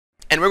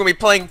and we're gonna be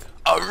playing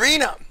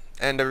Arena.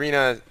 And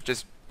Arena it's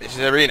just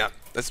Arena.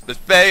 Let's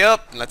pay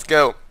up and let's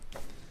go.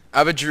 I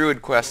have a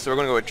Druid quest, so we're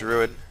gonna go with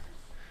Druid.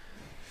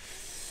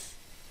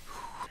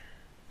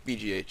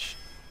 BGH.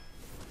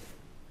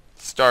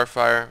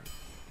 Starfire.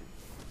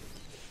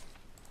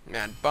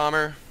 Mad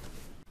Bomber.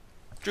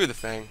 Drew the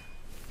Fang.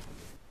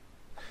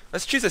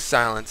 Let's choose a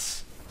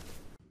Silence.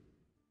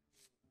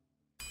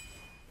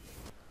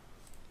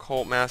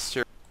 Colt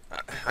Master.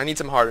 I need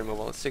some hard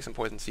removal. Let's take some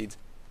Poison Seeds.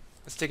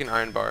 Let's take an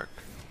Iron Bark.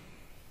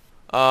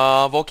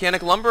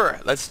 Volcanic Lumber.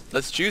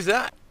 Let's choose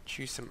that.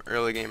 Choose some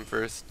early game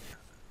first.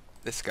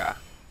 This guy.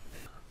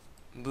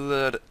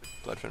 Bloodfin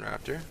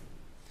Raptor.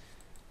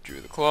 Drew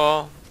the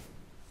Claw.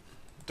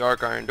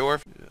 Dark Iron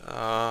Dwarf.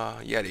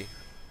 Yeti.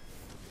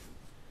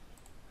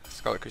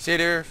 Scarlet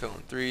Crusader. Fill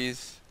in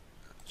 3s.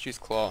 Choose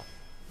Claw.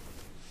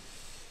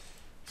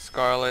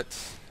 Scarlet.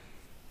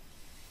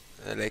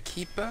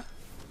 L'Equipe.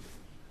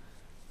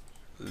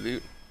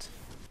 Loot.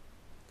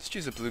 Let's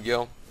choose a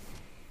Bluegill.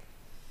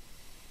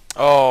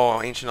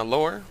 Oh, Ancient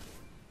Allure.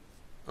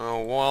 Oh,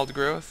 Wild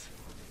Growth.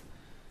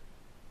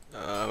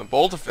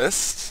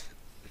 Boltefist.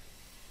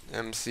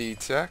 MC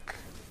Tech.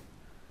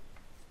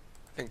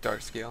 I think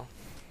Dark Scale.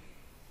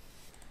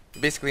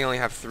 We basically only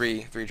have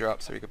three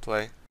drops that we could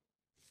play.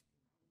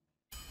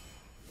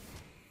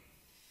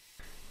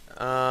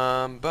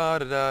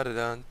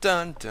 Ba-da-da-da-dun,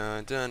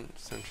 dun.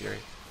 Sun Fury.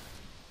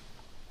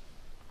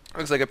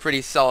 Looks like a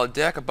pretty solid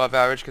deck, above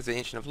average because of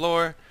Ancient of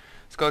Lore.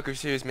 Skull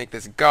Crusaders make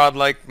this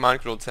godlike. Mind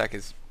Control Tech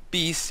is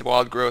beast.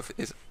 Wild Growth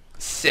is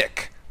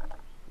sick.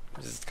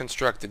 This is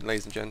constructed,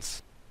 ladies and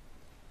gents.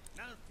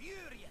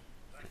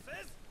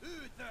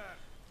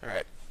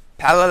 Alright.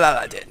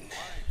 Paladin.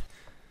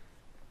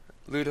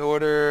 Loot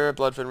Hoarder,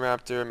 Bloodfin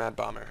Raptor, Mad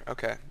Bomber.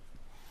 Okay.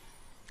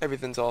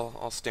 Everything's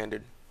all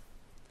standard.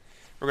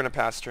 We're gonna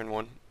pass turn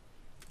 1.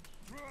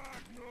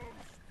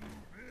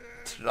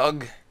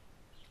 Trug.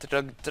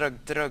 We're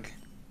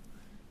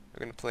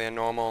gonna play a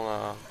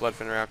normal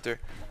Bloodfin Raptor.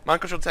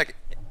 Mind Control Tech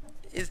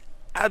is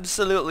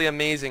absolutely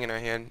amazing in our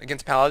hand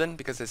against Paladin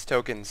because his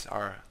tokens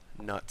are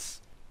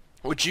nuts.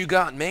 What you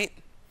got, mate?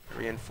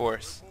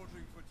 Reinforce.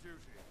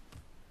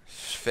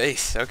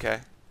 Face,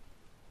 okay.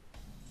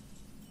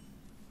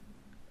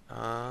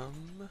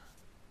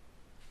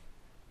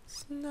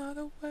 It's not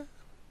a wet.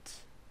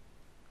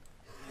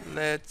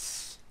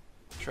 Let's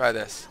try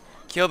this.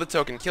 Kill the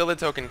token, kill the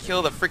token,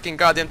 kill the freaking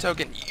goddamn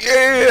token.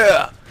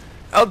 Yeah!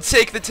 I'll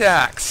take the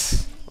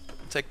tax.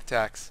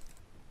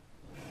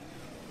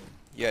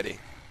 Yeti.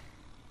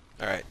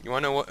 Alright, you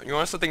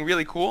want something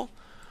really cool?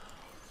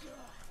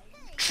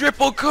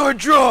 Triple card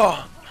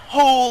draw!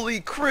 Holy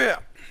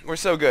crap! We're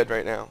so good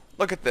right now.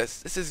 Look at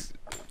this. This is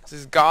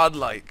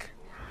godlike.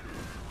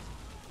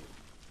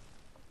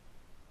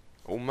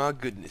 Oh my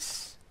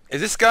goodness.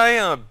 Is this guy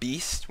a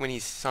beast when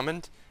he's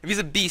summoned? If he's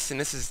a beast, then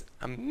this is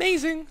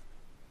amazing.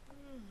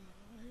 I am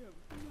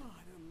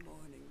not a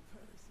morning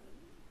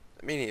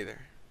person. Me neither.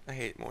 I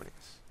hate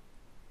mornings.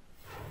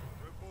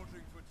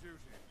 Reporting for duty.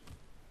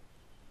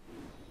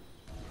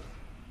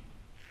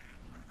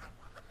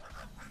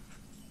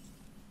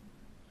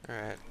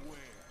 Alright.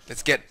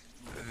 Let's get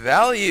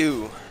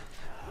value.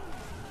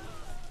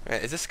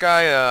 Alright, is this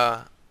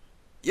guy,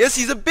 yes,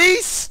 he's a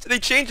beast! They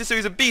changed it so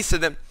he's a beast, so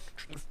then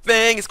the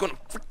Fang is gonna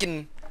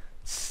freaking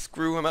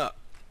screw him up.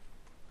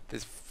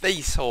 His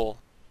face hole.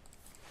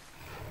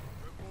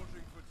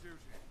 Reporting for duty.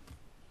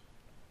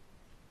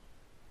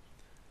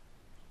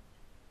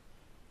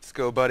 Let's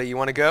go, buddy. You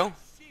wanna go?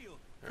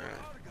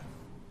 Alright.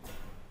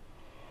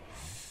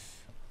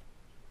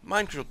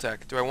 Mind Control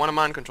Tech. Do I want a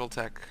Mind Control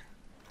Tech?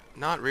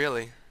 Not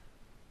really.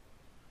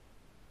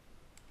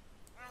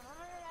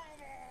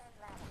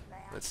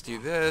 Let's do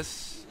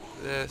this.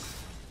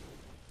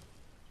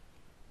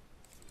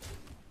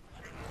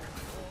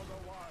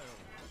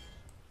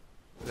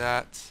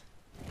 That.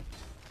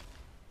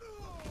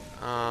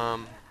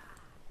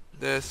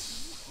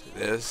 This.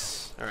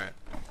 Alright.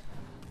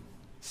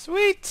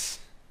 Sweet!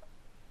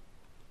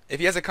 If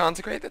he has a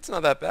Consecrate, that's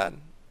not that bad.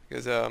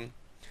 Because,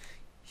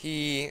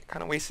 he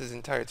kind of wastes his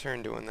entire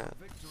turn doing that.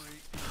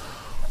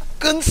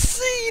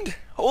 Concede!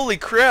 Holy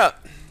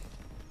crap!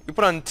 We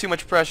put on too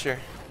much pressure.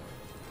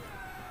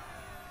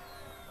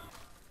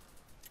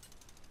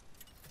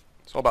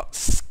 It's all about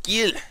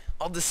skill.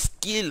 All the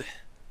skill.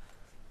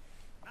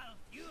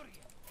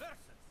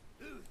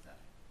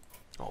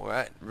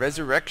 Alright,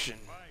 Resurrection.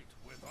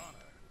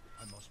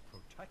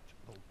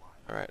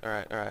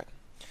 Alright.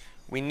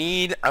 We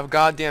need a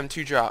goddamn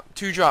 2-drop.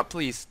 2-drop,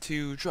 please.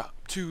 2-drop.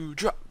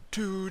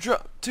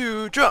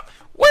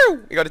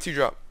 Woo! We got a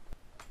 2-drop.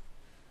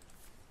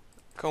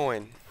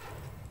 Coin.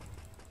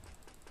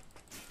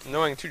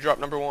 Annoying 2-drop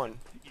number 1.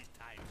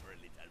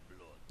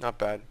 Not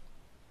bad.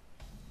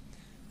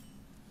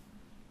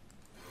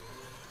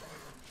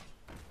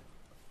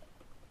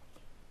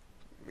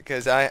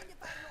 Because there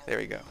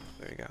we go.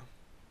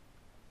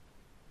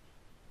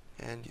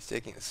 And he's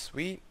taking a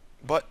sweet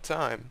butt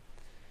time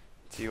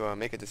to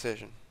make a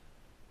decision.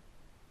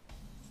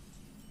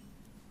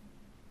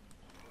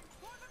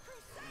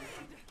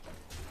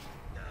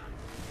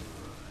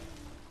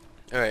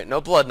 Alright,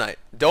 no Blood Knight.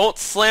 Don't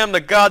slam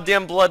the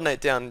goddamn Blood Knight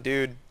down,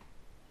 dude.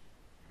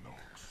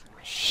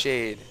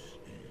 Shade.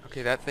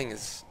 Okay, that thing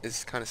is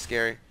kind of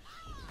scary.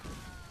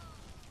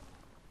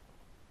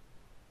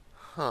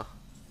 Huh.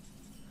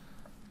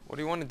 What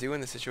do you want to do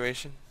in this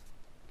situation?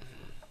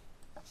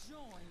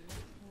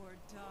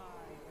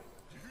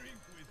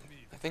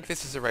 I think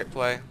this is the right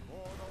play.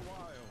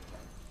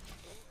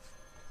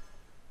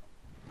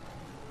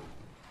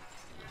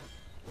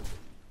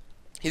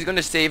 He's going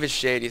to save his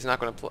Shade. He's not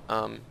going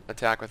to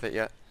attack with it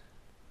yet.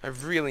 I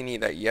really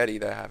need that Yeti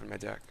that I have in my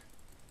deck.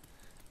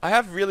 I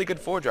have really good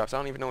 4-drops. I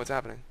don't even know what's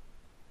happening.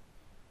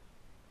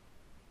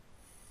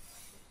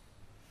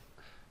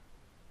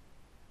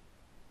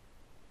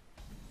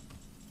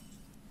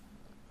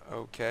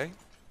 Okay.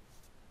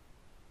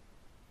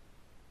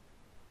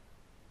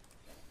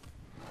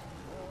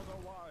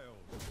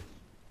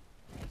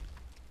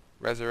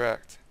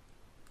 Resurrect.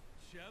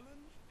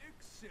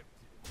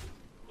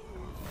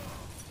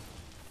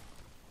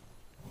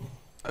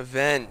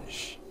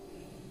 Avenge.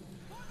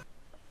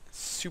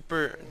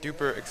 Super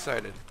duper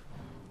excited.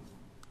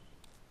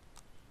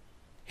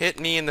 Hit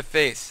me in the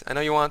face. I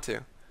know you want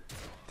to.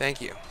 Thank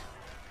you.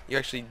 You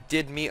actually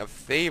did me a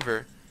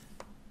favor.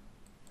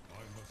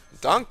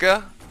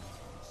 Donka.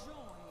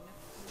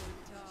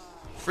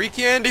 Free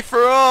candy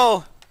for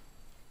all.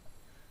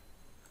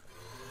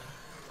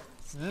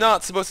 It's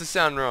not supposed to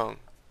sound wrong,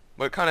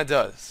 but it kind of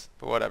does.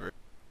 But whatever.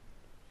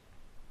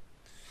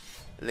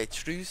 Le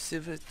true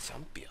silver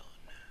champion.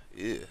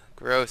 Ew,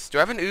 gross. Do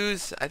I have an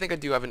ooze? I think I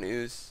do have an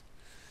ooze.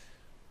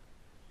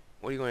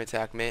 What are you going to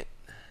attack, mate?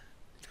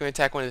 He's going to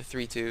attack one of the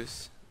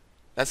 3/2s.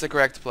 That's the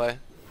correct play.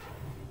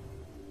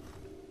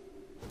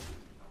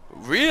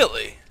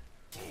 Really?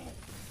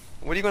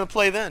 What are you going to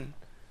play then?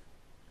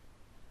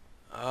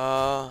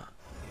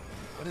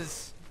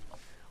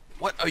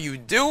 What are you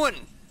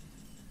doing?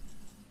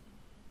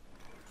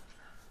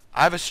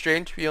 I have a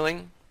strange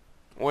feeling.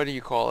 What do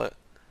you call it?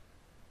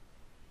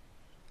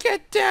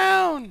 Get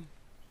down!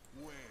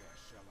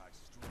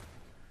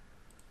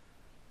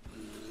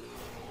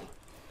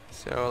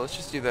 So let's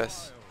just do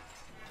this.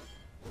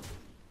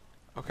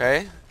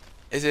 Okay.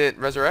 Is it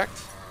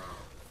resurrect?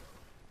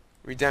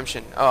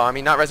 Redemption. Oh, I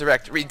mean not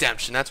resurrect.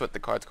 Redemption. That's what the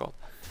card's called.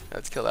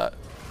 Let's kill that.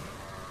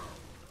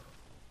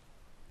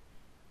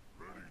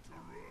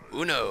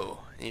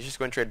 Uno. And he's just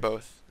going to trade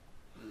both.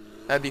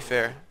 That'd be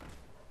fair.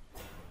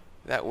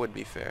 That would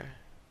be fair.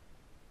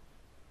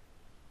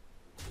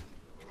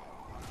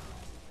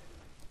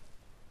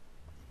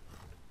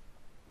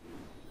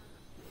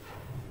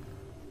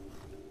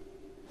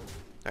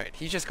 Alright,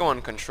 he's just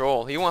going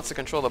control. He wants to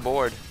control the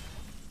board.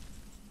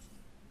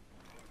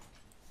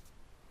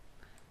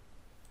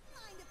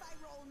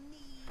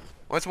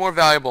 What's more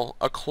valuable,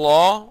 a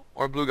claw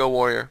or Bluegill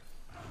Warrior?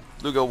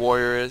 Bluegill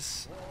Warrior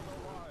is.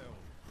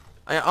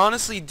 I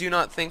honestly do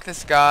not think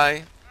this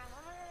guy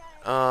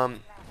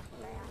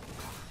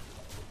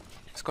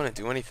is going to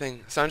do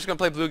anything. So I'm just going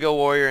to play Bluegill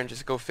Warrior and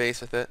just go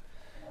face with it.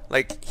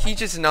 Like, he's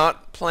just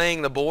not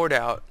playing the board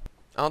out.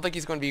 I don't think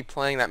he's going to be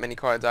playing that many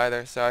cards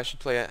either, so I should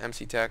play an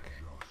MC Tech.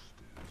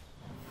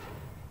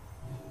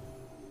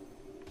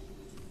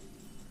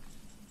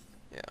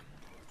 Yeah.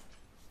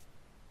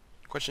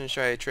 Question,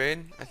 should I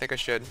trade? I think I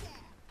should.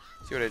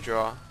 See what I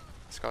draw.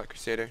 Scarlet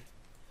Crusader.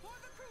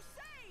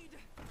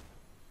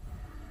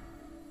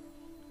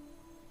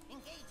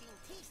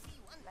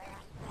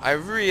 I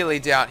really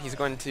doubt he's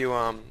going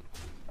to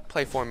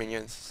play 4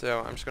 minions, so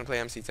I'm just going to play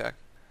MC Tech.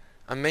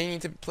 I may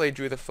need to play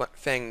Drew the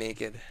Fang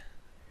naked.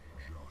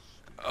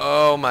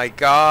 Oh my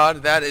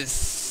god, that is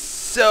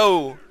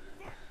so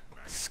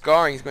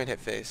scarring. He's going to hit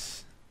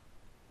face.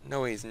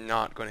 No, he's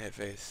not going to hit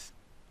face.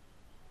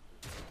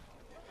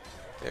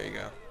 There you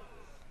go.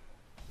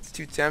 It's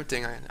too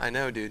tempting, I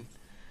know, dude.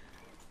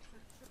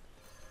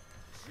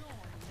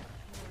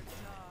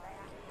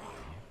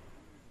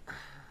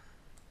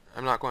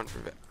 I'm not going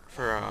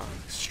for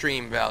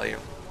extreme value.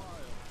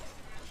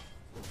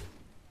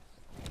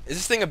 Is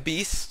this thing a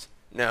beast?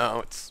 No,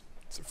 it's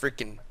a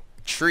freaking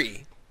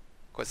tree.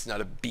 Of course, it's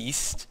not a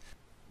beast.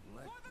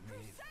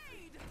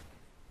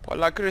 Por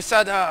la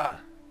cruzada!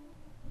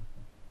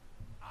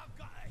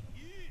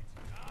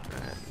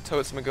 Alright,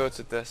 totes my goats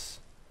with this.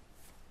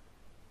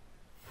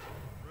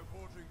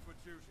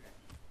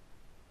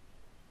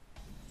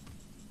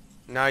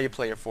 Now you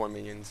play your 4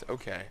 minions.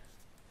 Okay.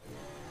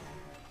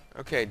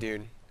 Okay,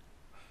 dude.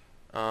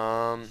 Do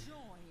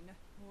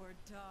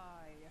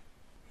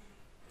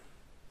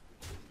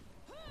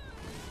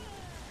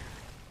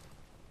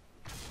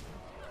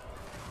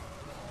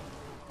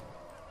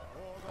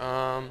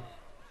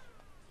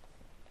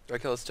I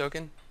kill his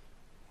token?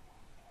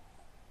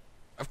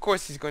 Of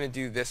course he's going to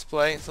do this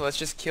play, so let's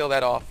just kill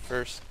that off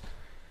first.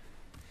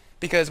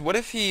 Because what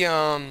if he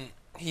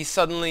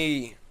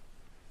suddenly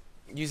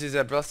uses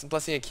a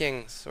Blessing of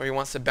Kings, or he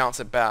wants to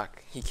bounce it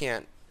back? He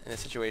can't in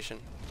this situation.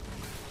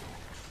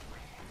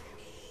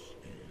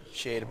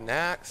 Shade of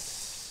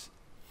Nax.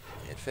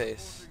 Hit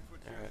face.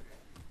 Alright.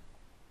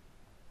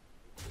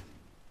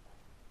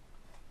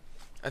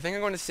 I think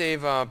I'm going to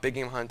save Big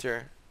Game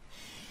Hunter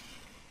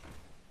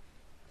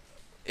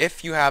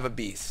If you have a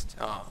beast.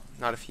 Oh,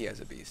 not if he has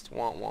a beast.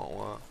 Wah, wah,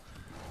 wah.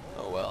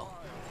 Oh well.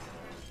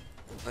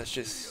 Let's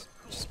just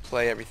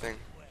play everything.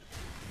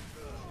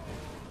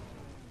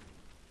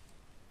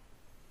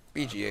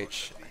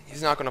 BGH.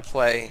 He's not gonna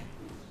play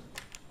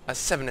a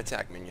 7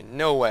 attack minion.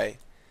 No way.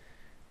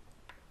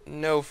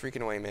 No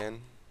freaking way,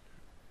 man.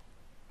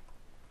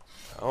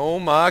 Oh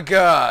my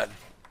god.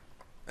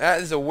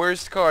 That is the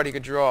worst card he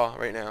could draw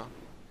right now.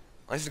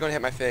 Unless he's gonna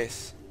hit my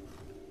face.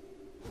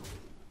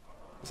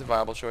 It's a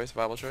viable choice,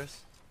 viable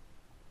choice.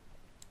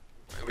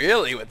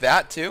 Really? With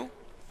that too?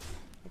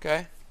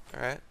 Okay.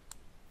 Alright.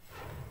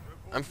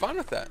 I'm fine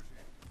with that.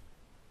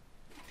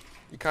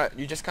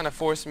 You just kind of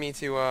forced me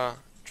to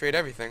trade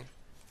everything.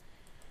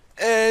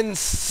 And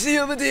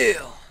seal the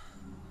deal.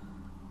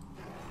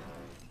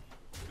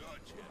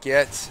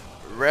 Get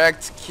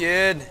wrecked,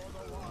 kid.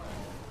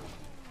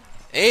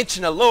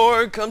 Ancient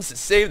allure comes to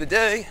save the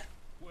day.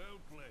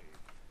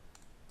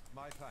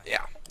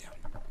 Yeah.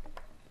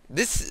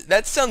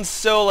 That sounds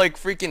so like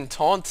freaking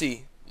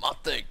taunty. My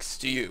thanks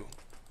to you.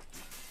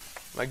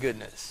 My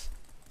goodness.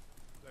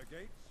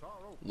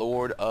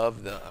 Lord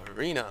of the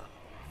arena,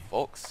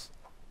 folks.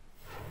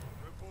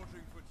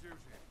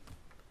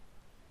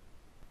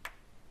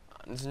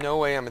 There's no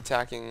way I'm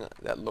attacking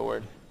that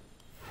lord.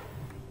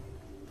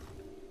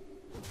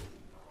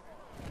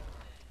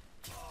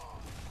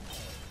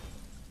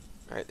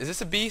 Alright, is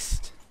this a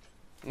beast?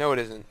 No, it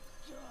isn't.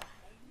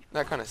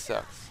 That kind of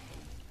sucks.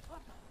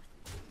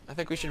 I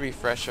think we should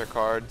refresh our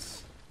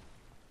cards.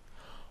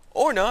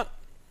 Or not.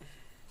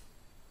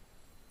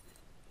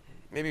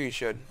 Maybe we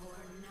should.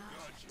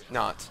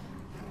 Not.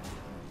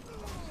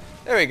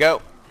 There we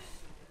go.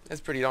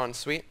 That's pretty darn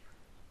sweet.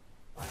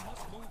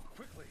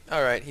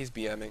 Alright, he's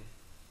BMing.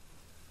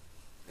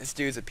 This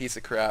dude's a piece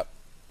of crap.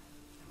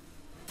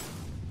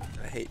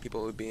 I hate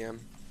people who BM.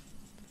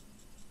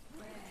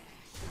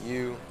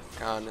 You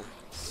kinda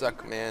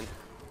suck, man.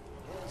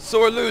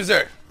 Sore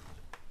loser!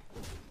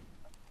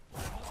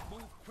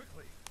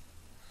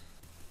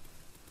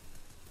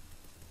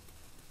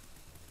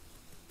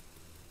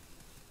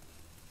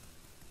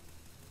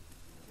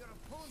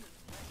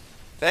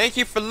 Thank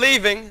you for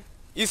leaving.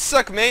 You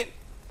suck, mate.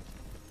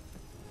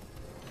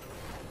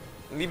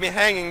 Leave me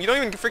hanging. You don't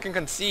even freaking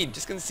concede.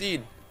 Just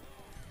concede.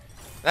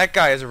 That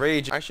guy is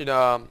rage. I should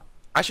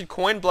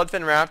coin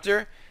Bloodfin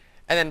Raptor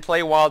and then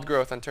play Wild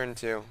Growth on turn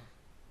 2.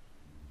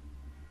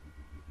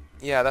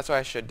 Yeah, that's what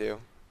I should do.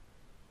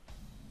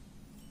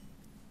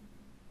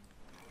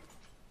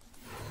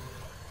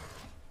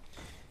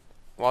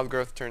 Wild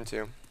Growth turn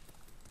 2.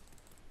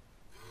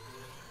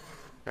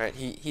 Alright,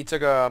 he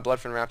took a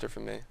Bloodfin Raptor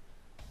from me.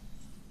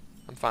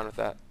 I'm fine with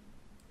that.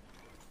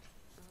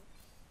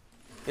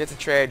 He gets to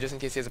trade just in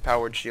case he has a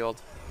powered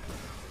shield.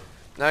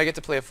 Now I get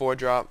to play a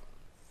 4-drop.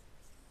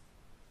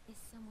 Is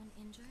someone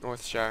injured?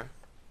 Northshire.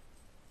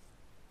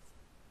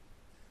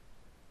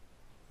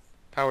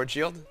 Powered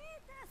shield?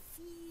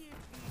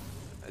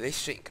 They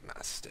shrink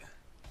master.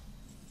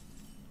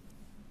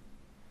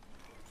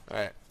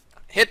 Alright.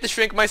 Hit the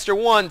Shrinkmeister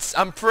once.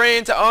 I'm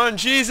praying to on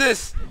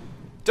Jesus.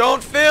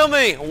 Don't fail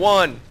me.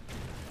 1.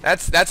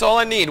 That's all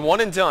I need.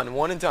 1 and done.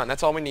 1 and done.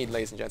 That's all we need,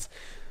 ladies and gents.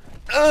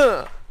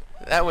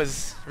 That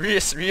was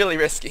really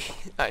risky.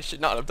 I should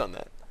not have done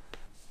that.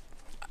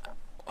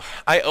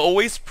 I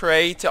always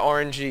pray to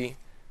RNG.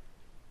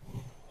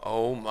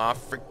 Oh my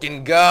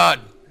freaking god.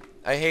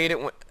 I hate it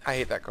when I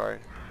hate that card.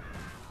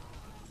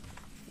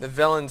 The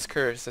Villain's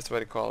Curse, that's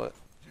what I call it.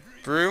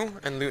 Brew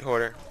and Loot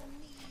Hoarder.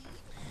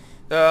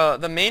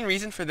 The main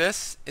reason for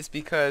this is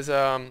because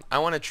I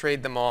want to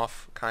trade them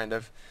off, kind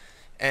of.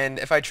 And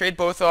if I trade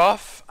both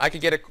off, I could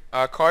get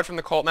a card from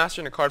the Cult Master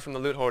and a card from the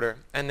Loot Hoarder.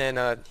 And then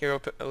Hero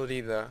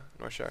Ability, the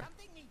Northshire.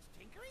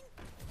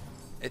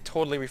 It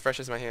totally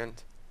refreshes my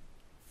hand.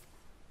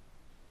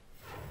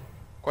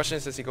 Question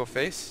is, does he go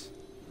face?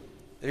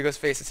 If he goes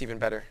face, it's even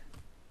better.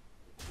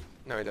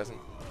 No, he doesn't.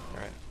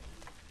 Alright.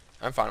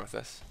 I'm fine with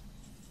this.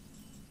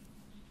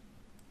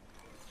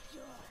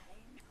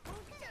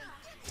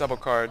 Double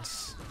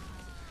cards.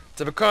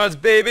 Double cards,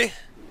 baby!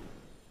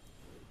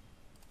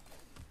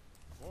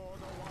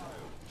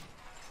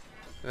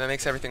 And that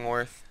makes everything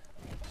worth.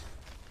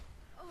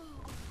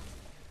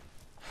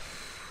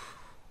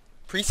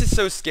 Priest is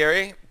so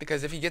scary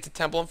because if he gets a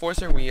Temple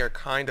Enforcer, we are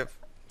kind of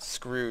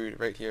screwed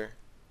right here.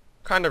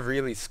 Kind of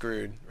really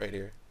screwed right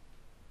here.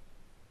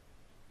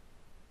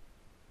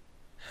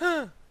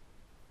 Huh.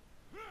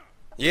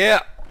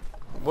 Yeah!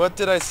 What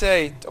did I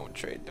say? Don't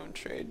trade, don't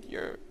trade.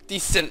 You're a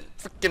decent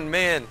freaking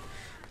man.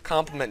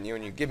 Compliment you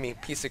and you give me a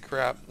piece of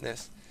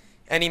crapness.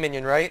 Any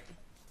minion, right?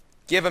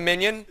 Give a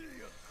minion.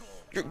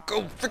 You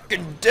go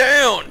freaking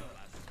down!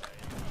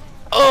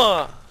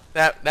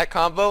 That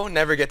combo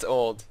never gets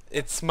old.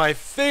 It's my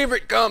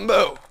favorite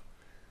combo!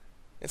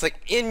 It's like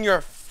in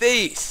your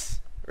face!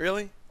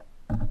 Really?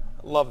 I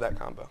love that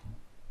combo.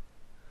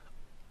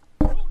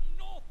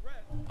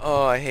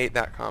 Oh, I hate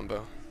that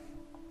combo.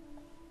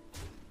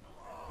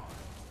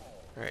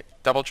 Alright,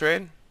 double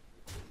trade.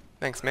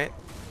 Thanks, mate.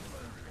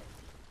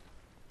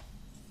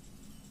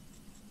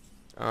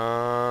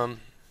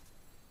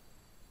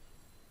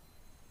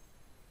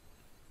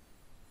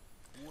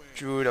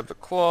 Druid of the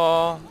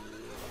Claw.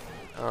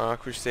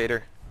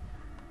 Crusader.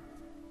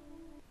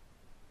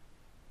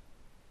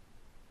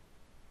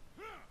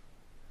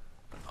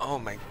 Oh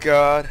my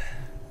god.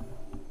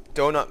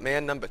 Donut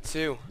Man number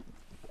 2.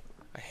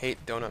 I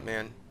hate Donut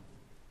Man.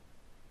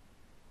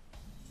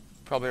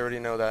 Probably already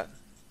know that.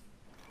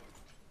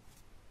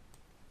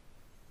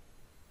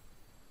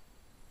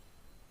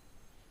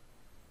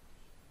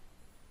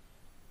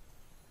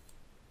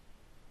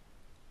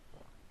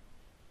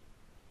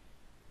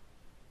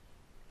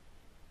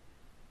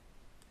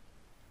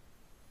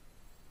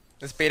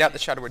 Let's bait out the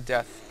Shadow of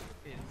Death.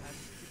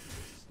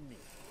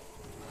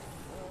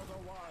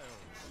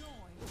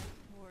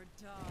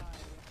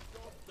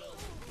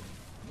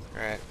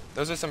 Alright,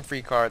 those are some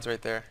free cards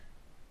right there.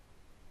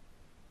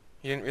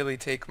 He didn't really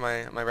take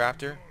my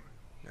raptor.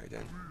 No, he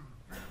didn't.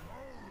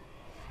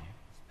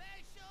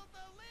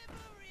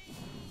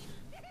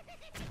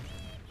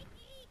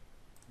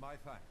 My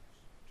thanks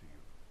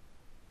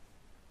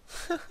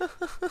to you.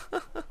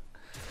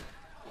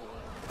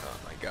 Oh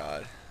my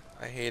god.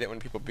 I hate it when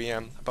people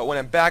BM. But when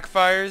it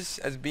backfires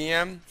as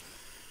BM,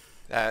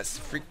 that's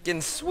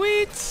freaking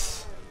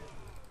sweet!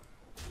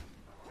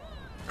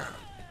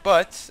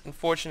 But,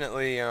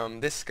 unfortunately,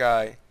 this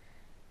guy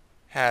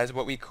has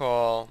what we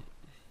call...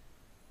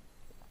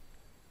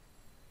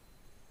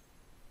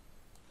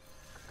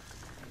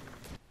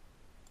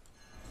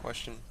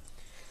 Question.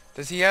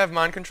 Does he have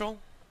mind control?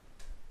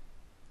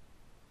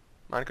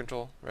 Mind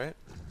control, right?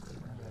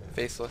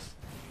 Faceless.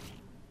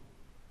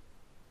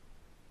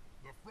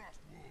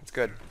 It's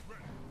good.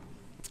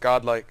 It's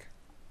godlike.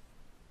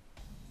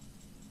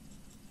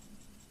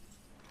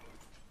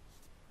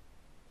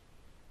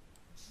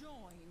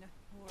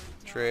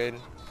 Trade.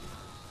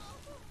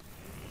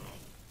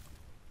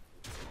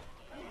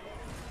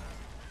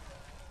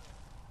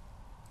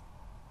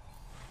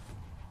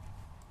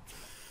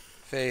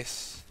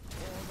 Face.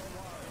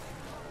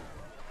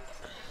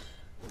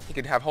 He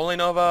could have Holy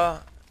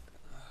Nova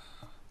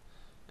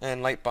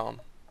and Light Bomb.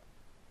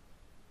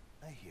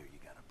 I hear you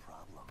got a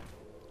problem.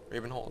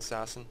 Ravenhold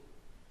Assassin.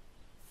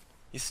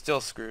 He's still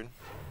screwed.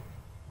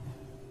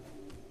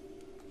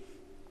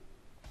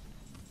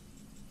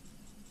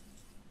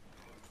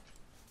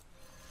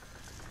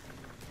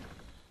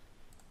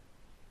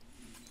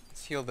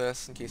 Let's heal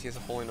this in case he has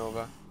a Holy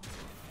Nova.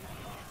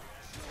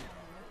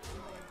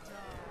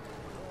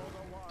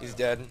 He's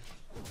dead.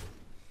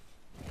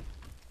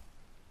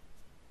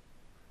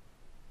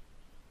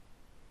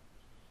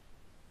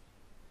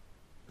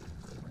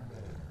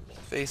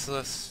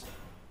 Faceless.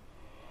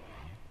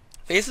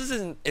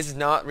 Faceless is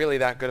not really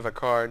that good of a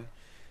card,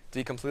 to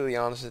be completely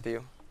honest with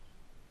you.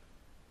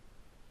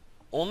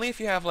 Only if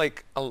you have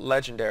like a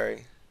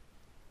legendary.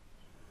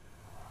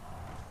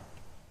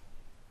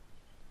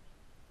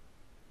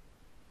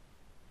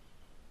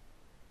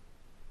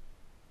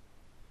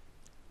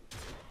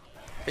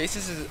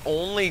 Faceless is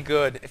only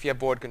good if you have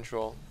board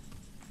control.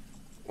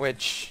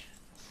 Which,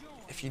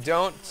 if you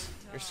don't,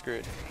 you're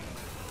screwed.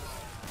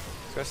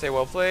 So I say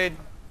well played.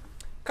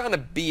 Kind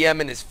of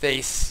BM in his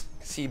face.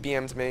 Cause he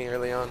BM'd me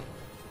early on.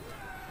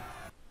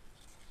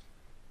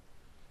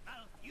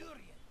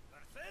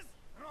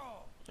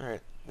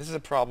 Alright, this is a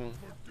problem.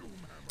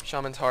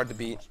 Shaman's hard to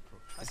beat.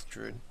 As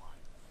Druid.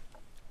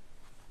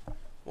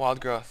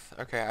 Wild Growth.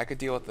 Okay, I could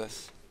deal with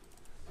this.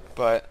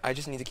 But I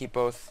just need to keep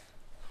both.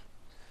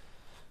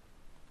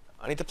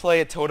 I need to play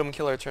a Totem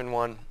Killer turn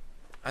 1.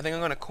 I think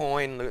I'm gonna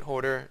coin Loot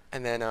Hoarder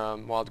and then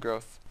Wild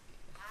Growth.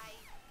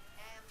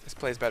 This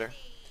plays better.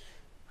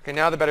 Okay,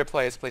 now the better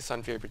play is play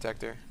Sun Fury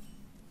Protector.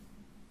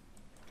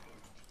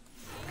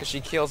 Because she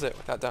kills it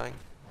without dying.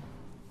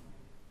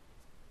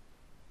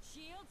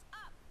 Shields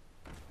up.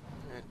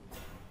 Right.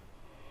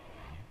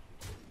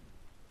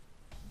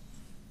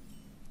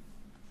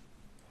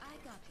 I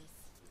got this.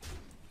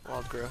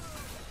 Wild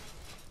Growth.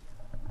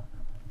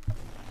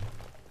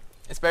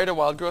 It's better to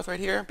Wild Growth right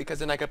here because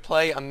then I could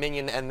play a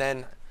minion and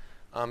then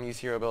use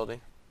hero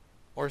ability.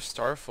 Or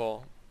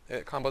Starfall.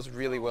 It combos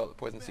really well with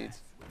Poison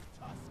Seeds.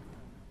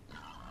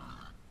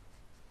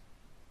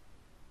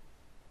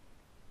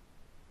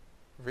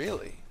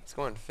 Really? It's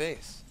going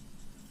face.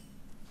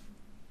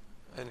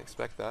 I didn't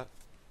expect that.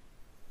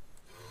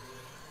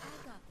 I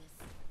got this.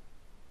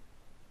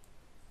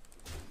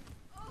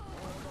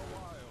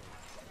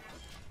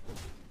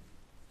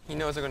 He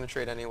knows they're going to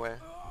trade anyway.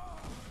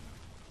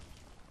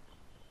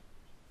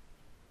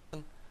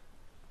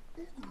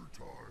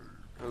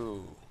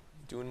 Ooh,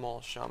 Dune Maul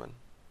Shaman.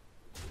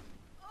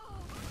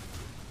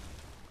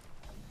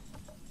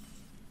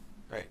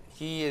 Right,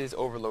 he is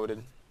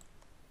overloaded.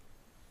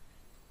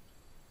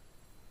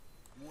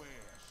 Where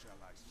shall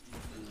I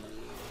sleep?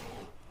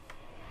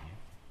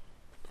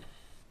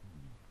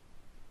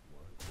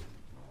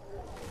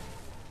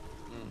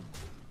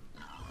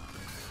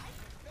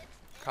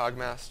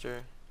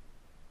 Cogmaster.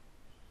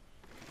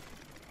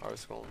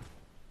 Harvest Golem.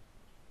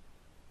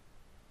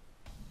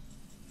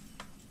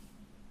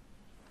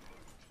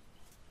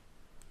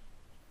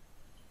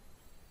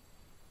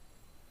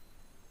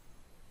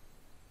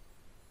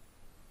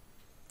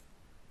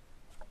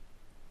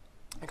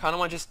 kind of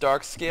want to just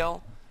dark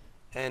scale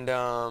and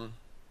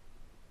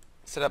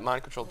set up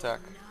mind control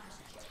tech.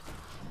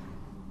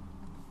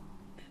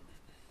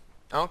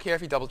 I don't care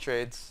if he double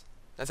trades.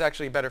 That's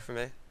actually better for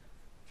me if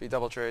he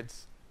double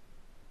trades.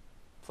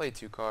 Play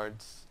 2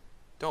 cards.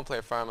 Don't play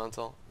a fire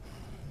elemental. Oh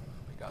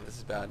my god, this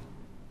is bad.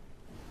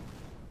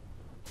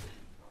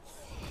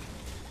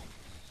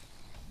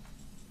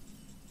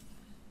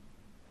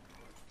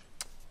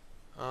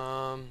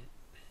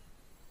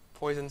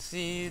 Poison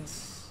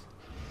seeds.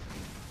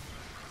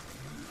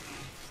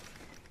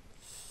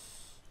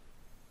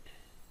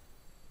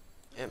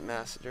 Imp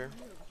Massacre.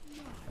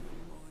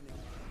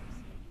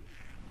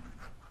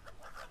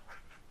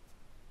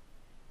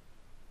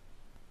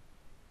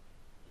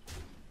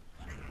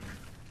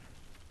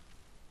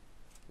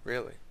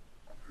 Really?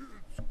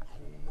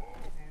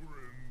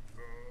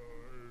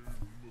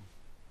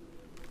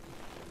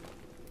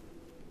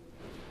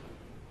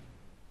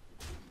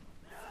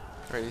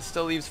 Alright, he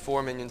still leaves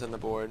 4 minions on the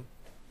board.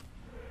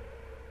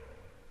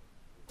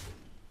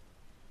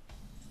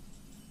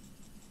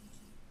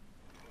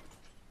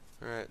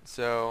 Alright,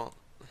 so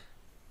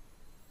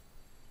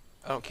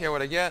I don't care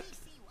what I get.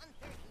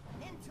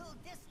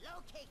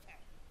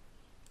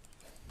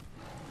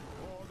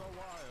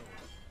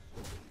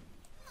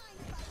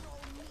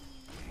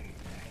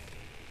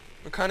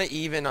 We're kind of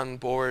even on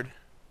board.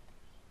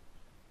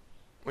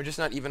 We're just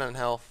not even on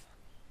health.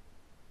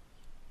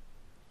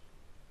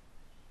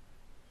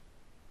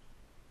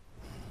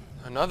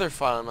 Another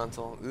fire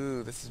elemental.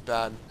 Ooh, this is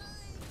bad.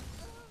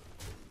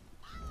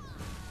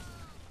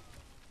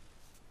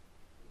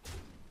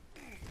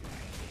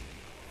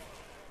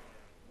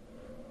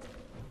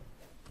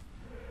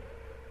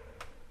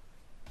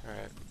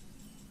 Alright.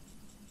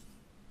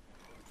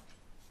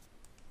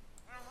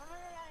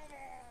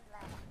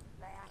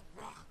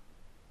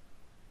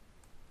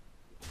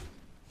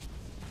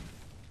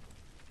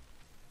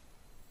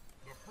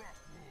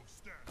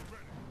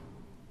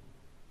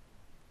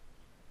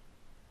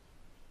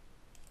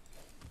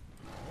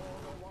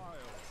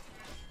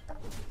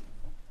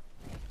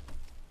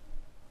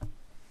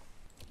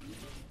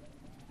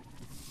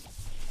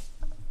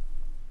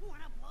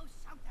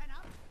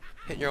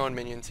 Hit your own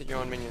minions, hit your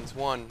own minions.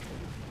 1.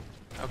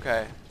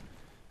 Okay.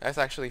 That's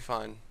actually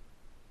fun.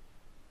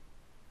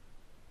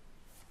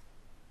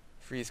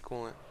 Freeze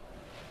coolant.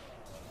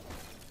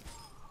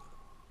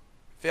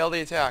 Fail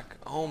the attack.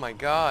 Oh my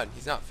god,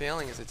 he's not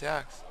failing his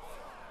attacks.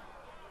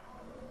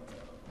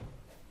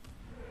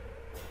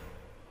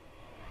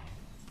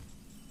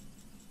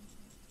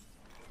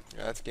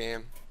 Yeah, that's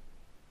game.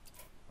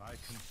 I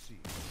can see.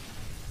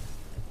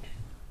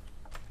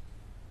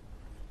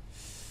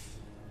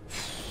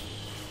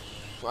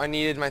 I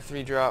needed my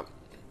 3-drop.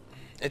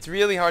 It's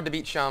really hard to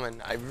beat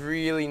Shaman. I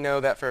really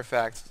know that for a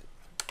fact.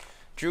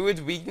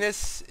 Druid's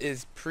weakness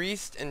is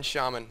Priest and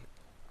Shaman.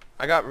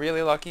 I got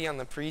really lucky on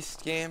the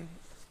Priest game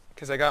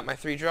because I got my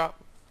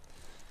 3-drop.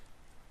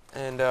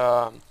 And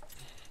I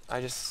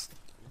just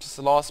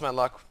lost my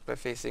luck by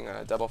facing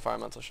a double fire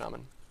elemental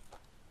Shaman.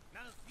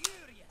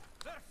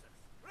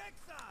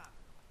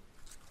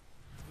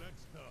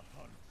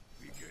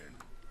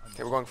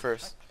 Okay, we're going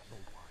first.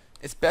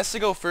 It's best to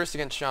go first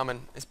against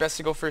Shaman. It's best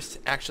to go first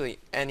actually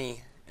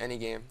any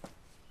game.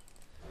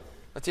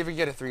 Let's see if we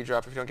get a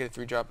 3-drop. If we don't get a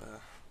 3-drop,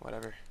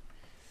 whatever.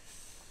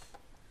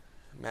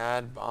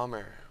 Mad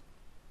Bomber.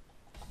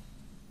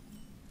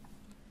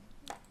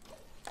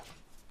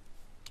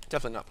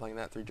 Definitely not playing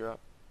that 3-drop.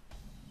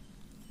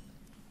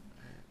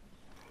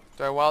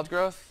 Do I Wild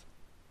Growth?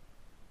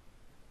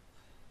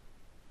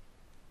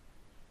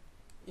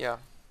 Yeah.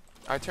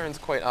 Our turn's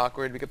quite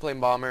awkward. We could play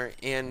Bomber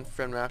and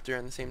Friend Raptor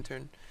on the same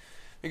turn.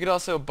 We could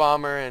also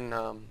Bomber and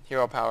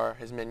Hero Power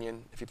his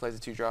minion if he plays a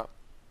 2-drop.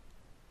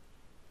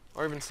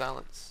 Or even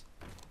Silence.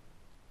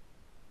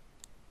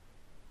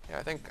 Yeah,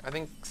 I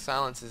think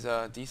Silence is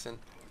decent.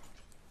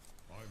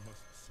 I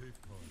must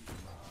safeguard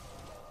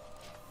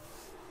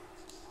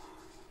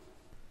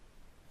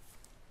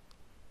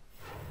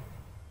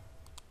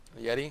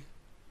A Yeti?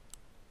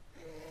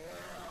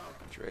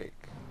 Drake.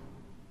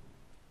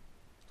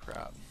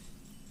 Crap.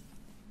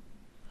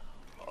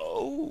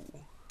 Oh!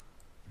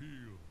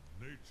 feel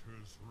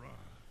nature's wrath.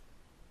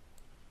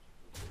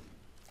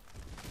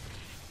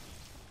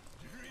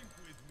 Drink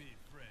with me,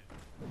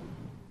 friend.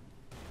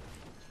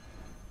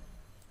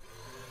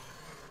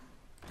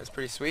 That's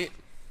pretty sweet.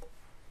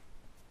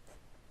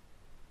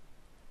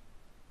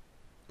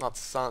 Lots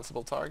of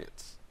silenceable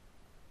targets.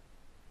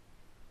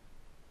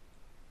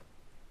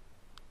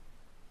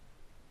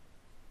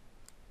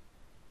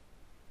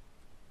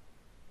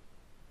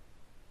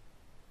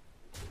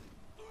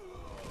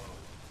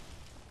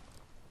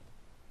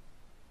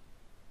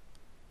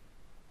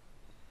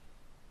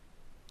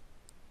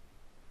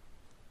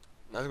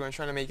 I was going to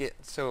try to make it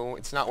so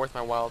it's not worth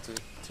my while to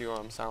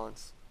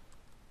silence.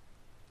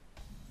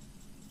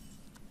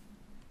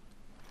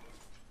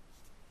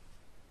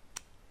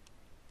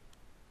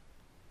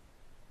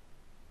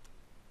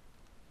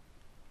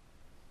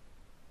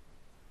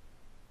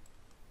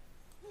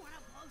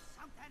 Wanna blow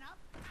something up?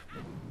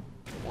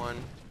 1,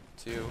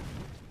 2,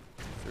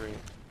 3.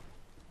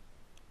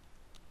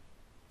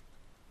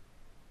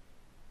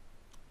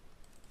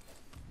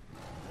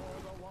 For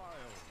the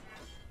wild.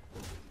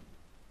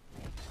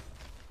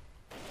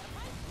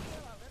 Might feel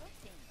a little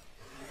tingle.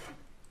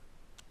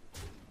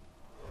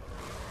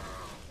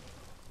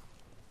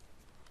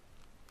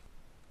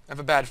 I have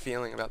a bad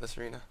feeling about this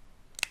arena.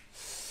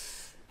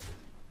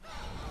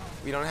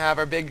 We don't have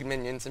our big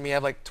minions, and we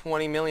have like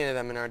 20 million of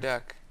them in our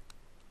deck.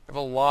 We have a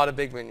lot of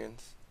big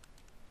minions.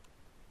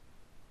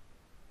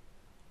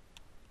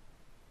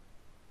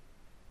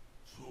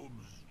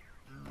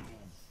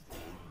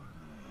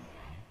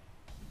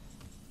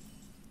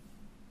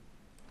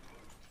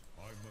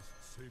 I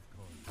must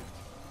safeguard.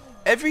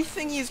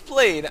 Everything he's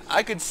played,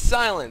 I could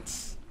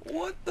silence.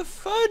 What the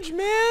fudge,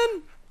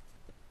 man?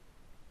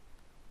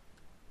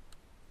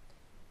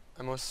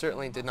 I most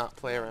certainly did not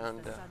play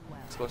around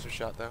explosive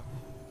shot, though.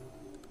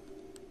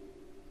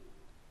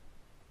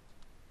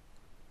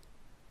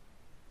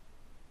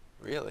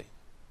 Really?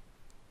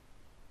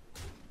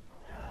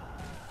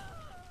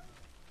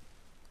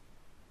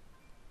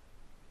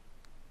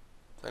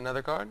 Play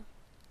another card?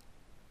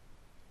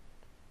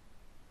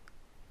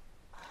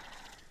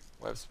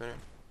 Web spinner.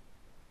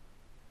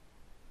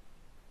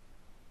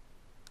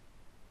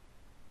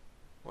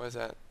 What is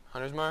that?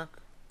 Hunter's mark?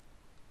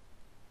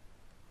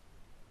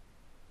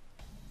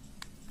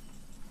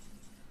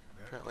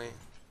 Apparently,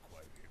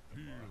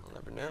 I'll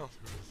never know.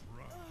 Nature's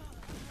wrath.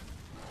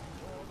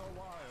 For the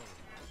wild.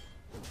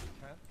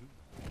 Can't do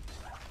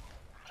that.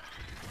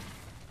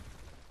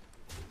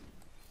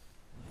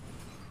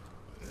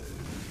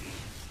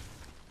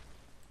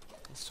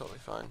 It's totally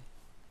fine.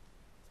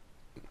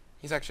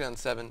 He's actually on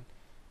 7.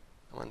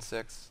 I'm on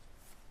 6.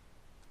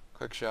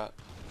 Quick shot.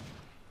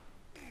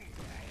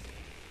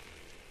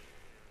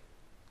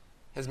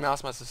 His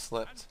mouse must have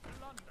slipped.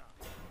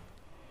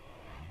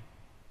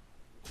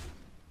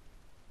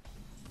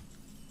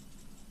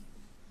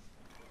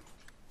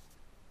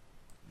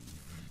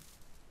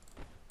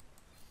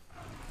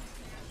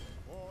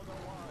 For the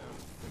wild.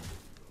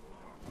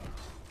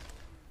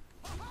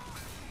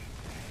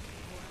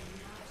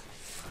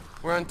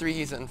 We're on 3,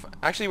 he's on 5.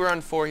 Actually, we're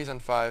on 4, he's on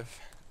 5.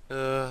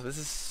 This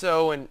is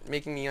so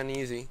making me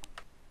uneasy.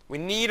 We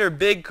need our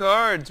big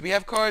cards. We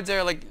have cards that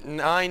are like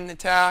 9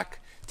 attack,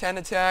 10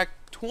 attack,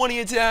 20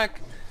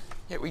 attack,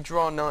 yet we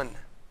draw none.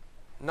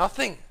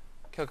 Nothing.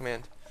 Kill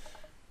command.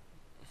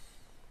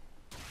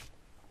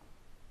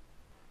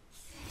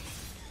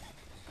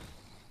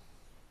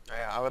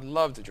 Yeah, I would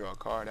love to draw a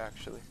card,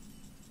 actually.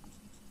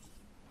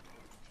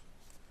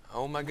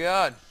 Oh my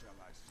god.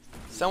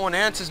 Someone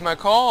answers my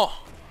call.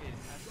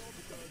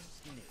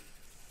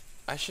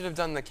 I should have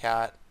done the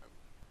cat.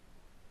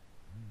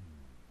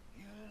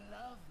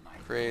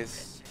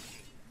 Praise.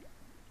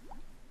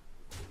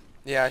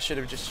 Yeah, I should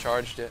have just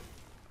charged it.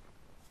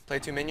 Play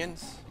 2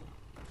 minions.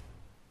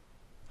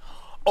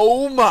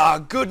 Oh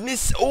my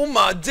goodness! Oh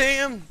my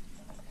damn!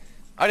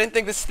 I didn't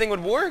think this thing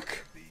would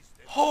work.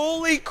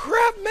 Holy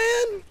crap, man!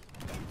 I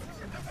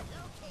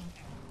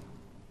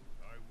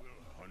will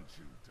hunt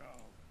you down.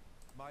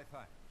 My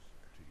thanks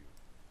to you.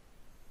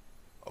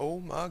 Oh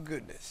my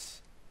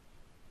goodness.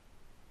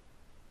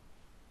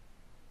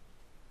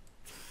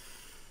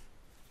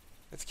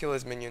 Let's kill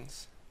his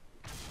minions.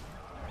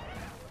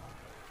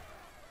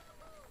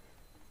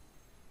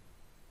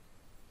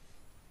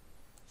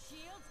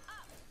 Shields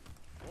up.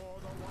 For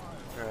the wild.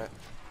 Alright.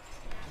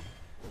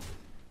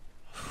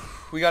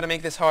 We gotta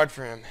make this hard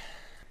for him.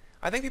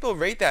 I think people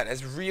rate that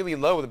as really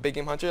low, the big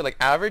game hunter, like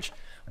average,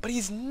 but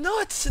he's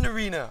nuts in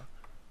arena.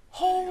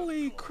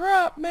 Holy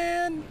crap,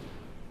 man.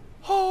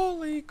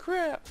 Holy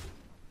crap.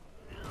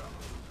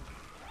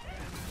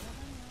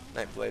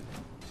 Nightblade.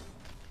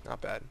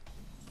 Not bad.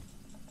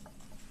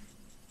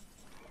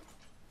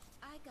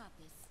 I got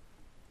this.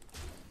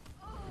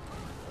 For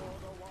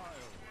the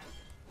wild.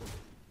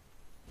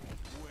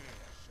 Where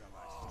shall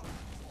I start?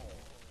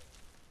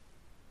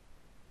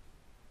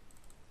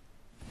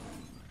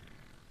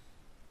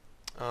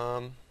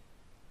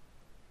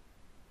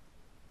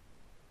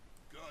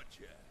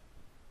 Gotcha.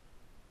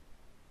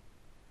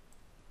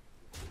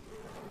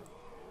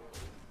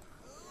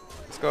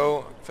 Let's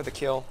go for the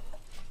kill.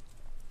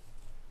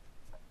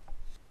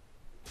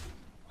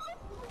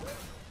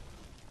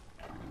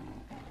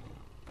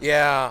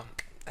 Yeah,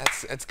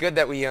 it's good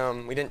that we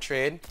didn't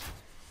trade,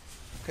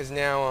 because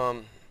now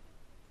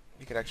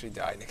we could actually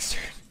die next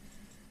turn.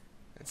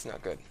 It's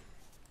not good.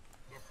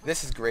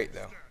 This is great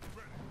though.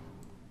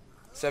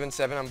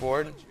 7/7 on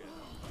board,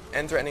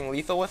 and threatening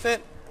lethal with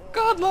it.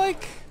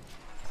 Godlike.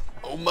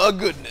 Oh my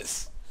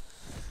goodness.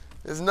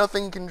 There's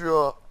nothing can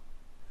draw.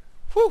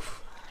 Whew.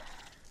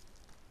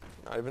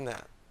 Not even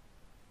that.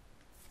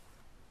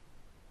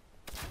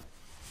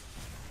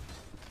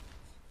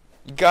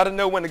 You gotta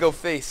know when to go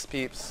face,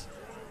 peeps.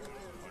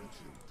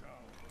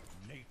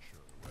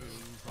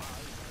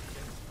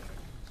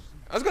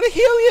 I was gonna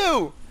heal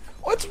you!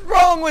 What's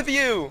wrong with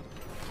you?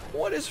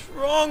 What is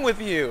wrong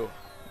with you?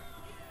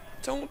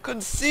 Don't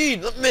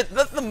concede. Let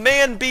the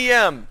man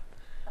BM.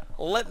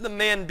 Let the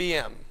man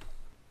BM.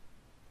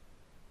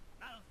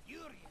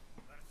 Malfurion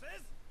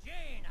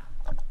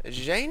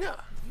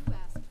Jaina. You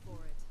asked for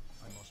it.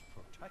 I must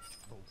protect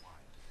the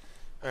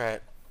wild.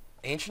 Alright.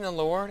 Ancient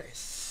Allure is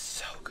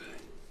so good.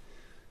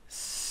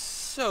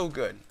 So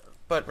good.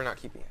 But we're not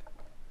keeping it.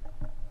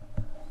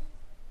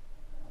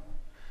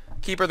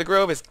 Keeper of the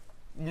Grove is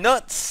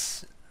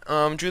nuts.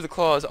 Drew the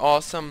Claw is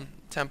awesome.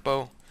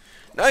 Tempo.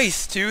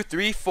 Nice. 2,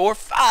 3, 4,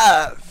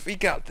 5. We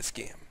got this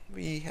game.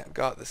 We have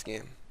got this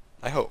game.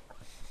 I hope.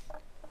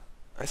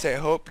 I say I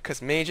hope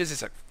because mages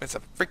is it's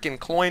a freaking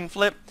coin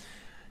flip.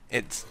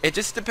 It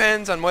just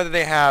depends on whether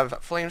they have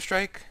Flame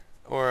Strike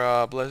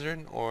or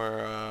Blizzard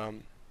or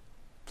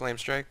Flame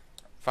Strike,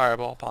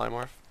 Fireball,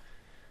 Polymorph,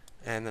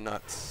 and the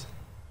nuts.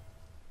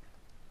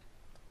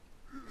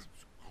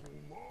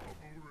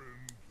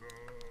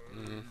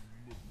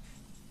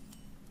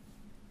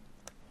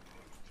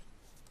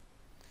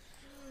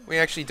 We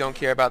actually don't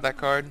care about that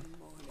card.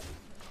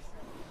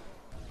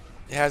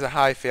 It has a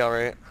high fail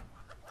rate.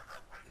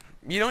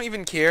 You don't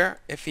even care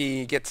if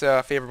he gets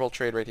a favorable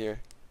trade right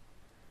here.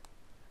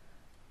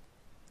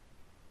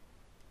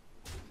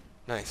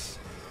 Nice.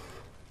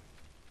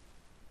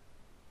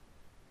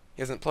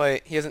 He doesn't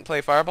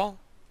play Fireball?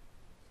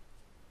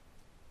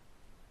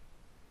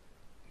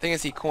 Thing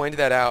is he coined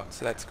that out,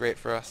 so that's great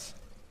for us.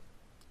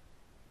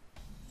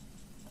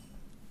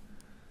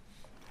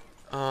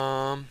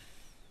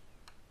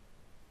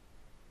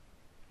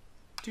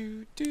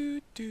 Do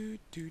do do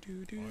do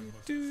do do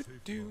do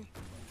do.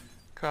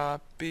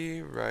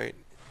 Copyright.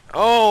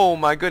 Oh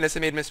my goodness, I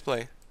made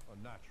misplay. A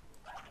natural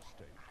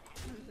mistake.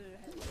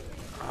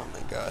 Oh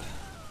my god.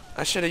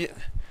 I should have...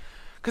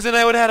 Because then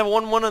I would have had a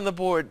 1-1 on the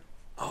board.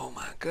 Oh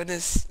my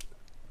goodness.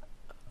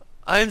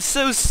 I'm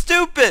so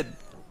stupid!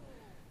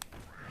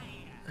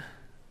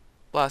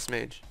 Blast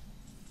Mage.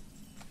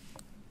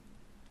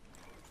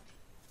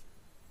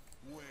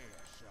 Where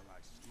shall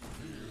I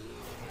sleep?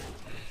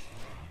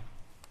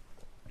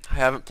 I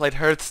haven't played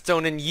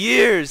Hearthstone in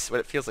years!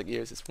 What it feels like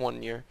years. It's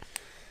 1 year.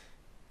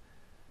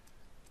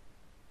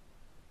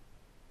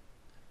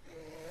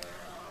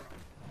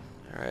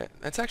 Alright.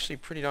 That's actually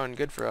pretty darn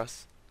good for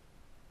us.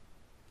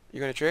 You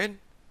gonna trade?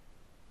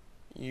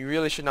 You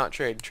really should not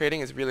trade.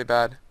 Trading is really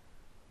bad.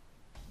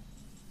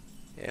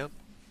 Yep.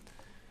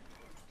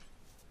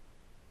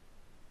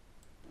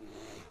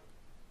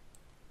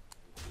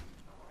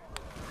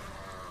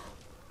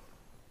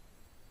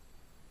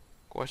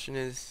 Question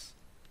is,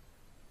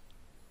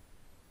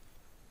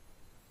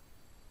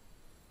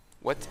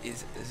 what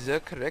is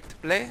the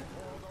correct play?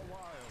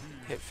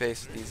 Hit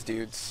face these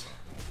dudes.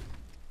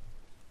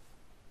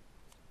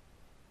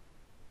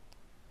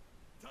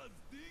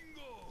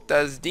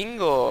 Does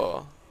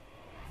Dingo?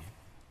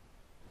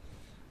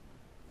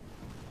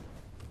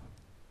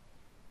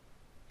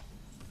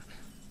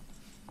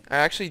 I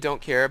actually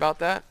don't care about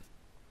that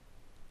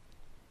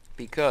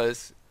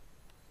because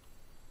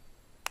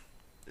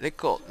the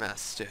Cult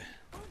Master.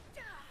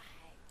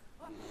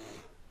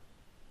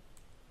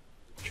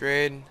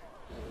 Trade.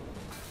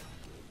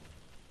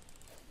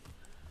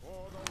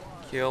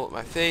 Kill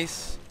my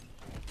face.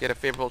 Get a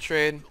favorable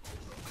trade.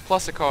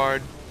 Plus a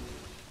card.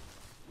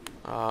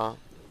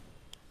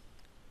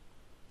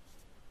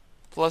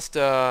 Plus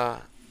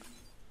a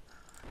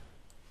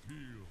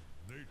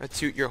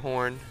toot your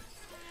horn.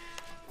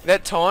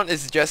 That taunt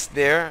is just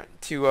there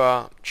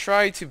to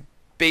try to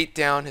bait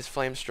down his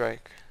Flame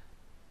Strike.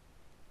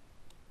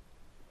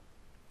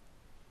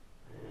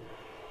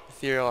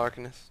 Ethereal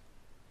Arcanist.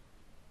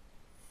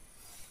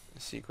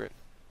 The secret.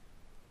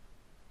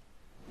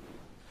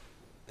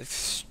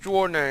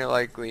 Extraordinarily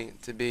likely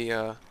to be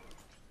a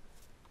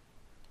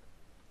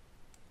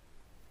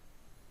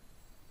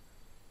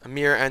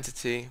mirror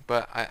entity,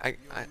 but I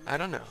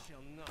don't know.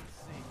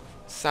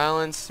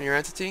 Silence mirror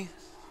entity?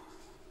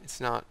 It's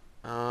not.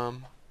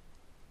 Feel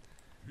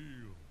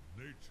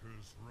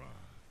nature's wrath.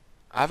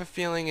 I have a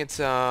feeling it's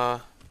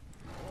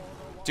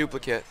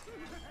duplicate.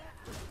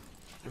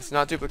 If it's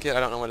not duplicate, I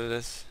don't know what it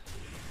is.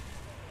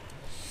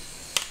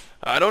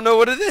 I don't know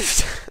what it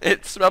is.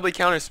 It's probably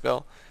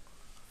counterspell.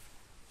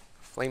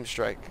 Flame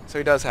Strike. So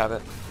he does have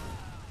it.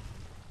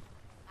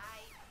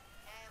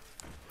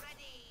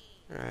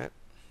 Alright.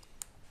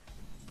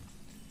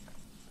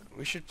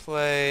 We should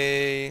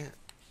play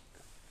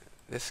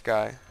this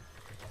guy.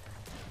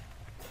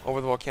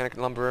 Over the Volcanic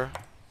Lumberer.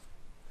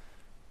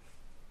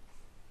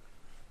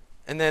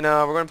 And then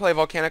we're going to play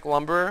Volcanic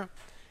Lumberer.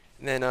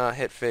 And then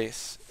hit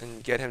face.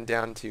 And get him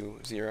down to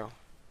 0.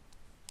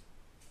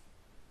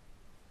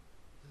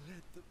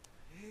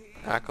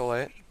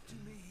 Acolyte.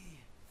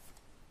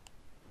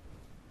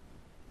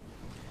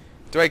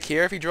 Do I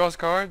care if he draws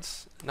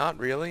cards? Not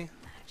really.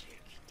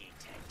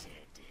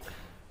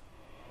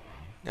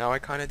 Now I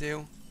kind of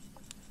do.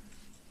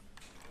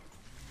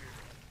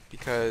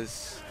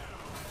 Because...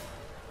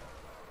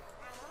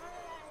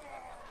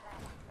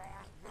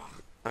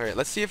 Alright,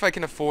 let's see if I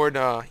can afford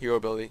hero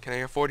ability. Can I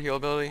afford hero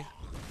ability?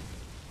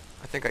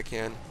 I think I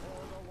can.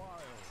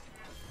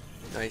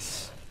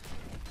 Nice.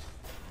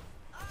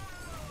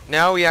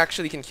 Now we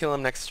actually can kill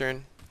him next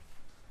turn.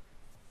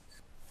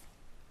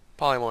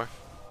 Polymorph.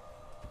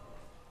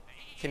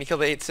 Can you kill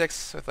the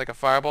 8-6 with like a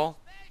fireball?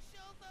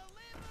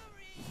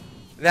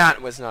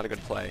 That was not a good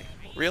play.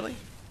 Really?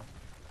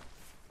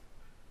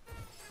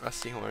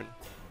 Rusty Horn.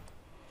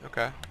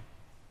 Okay.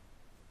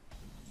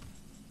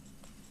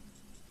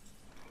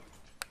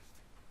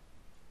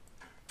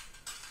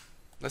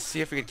 Let's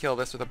see if we can kill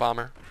this with a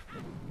bomber.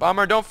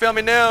 Bomber, don't fail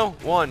me now!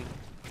 1.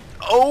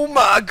 Oh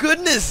my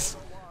goodness!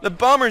 The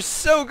bomber's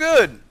so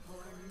good!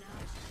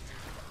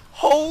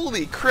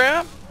 Holy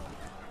crap!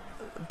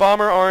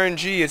 Bomber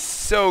RNG is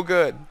so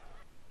good.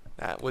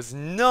 That was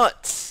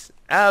nuts.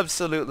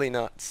 Absolutely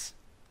nuts.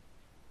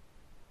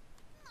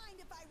 Mind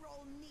if I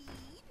roll need?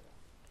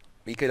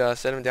 We could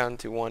set him down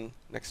to 1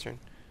 next turn.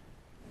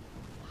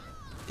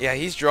 Yeah,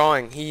 he's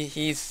drawing.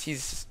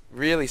 He's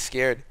really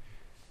scared.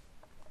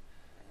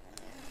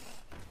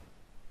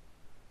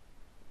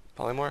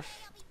 Polymorph.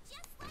 I'll be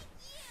just like you.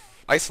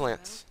 Ice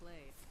Lance. Well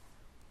played.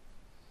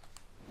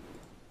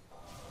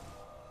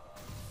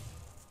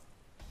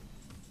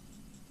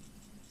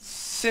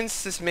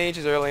 Since this mage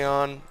is early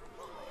on,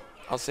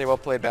 I'll say well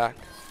played back.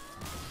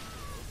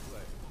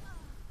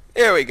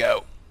 There we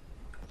go.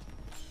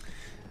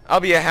 I'll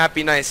be a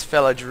happy, nice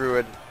fella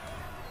druid.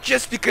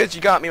 Just because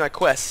you got me my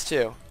quests,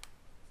 too.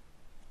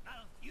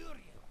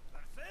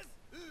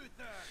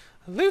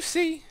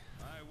 Lucy!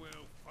 I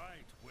will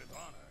fight with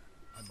honor.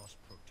 I must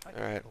protect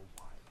Alright. the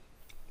wild.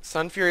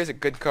 Sun Fury is a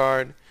good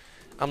card.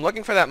 I'm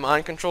looking for that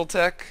mind control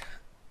tech.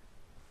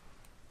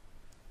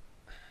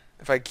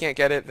 If I can't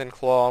get it, then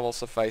Claw will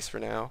suffice for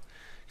now.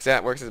 Because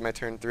that works as my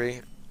turn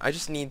 3. I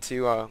just need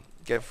to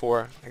get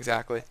 4.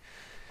 Exactly.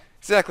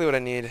 Exactly what I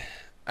need.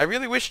 I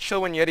really wish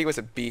Chillwind Yeti was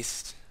a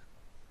beast.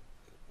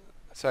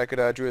 So I could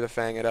Druid the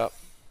Fang it up.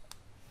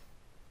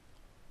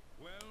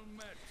 Well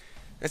met.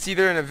 It's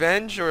either an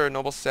Avenge or a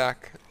Noble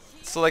Sack.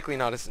 It's likely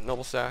not a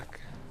Noble Sack.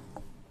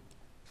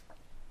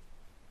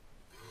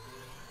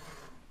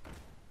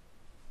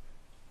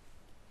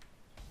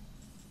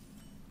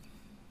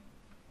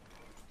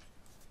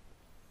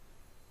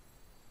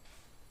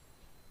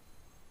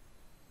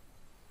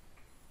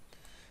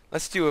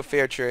 Let's do a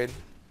fair trade.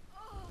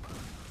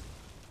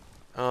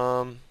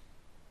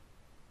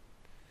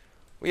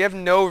 We have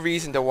no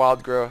reason to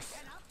Wild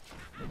Growth.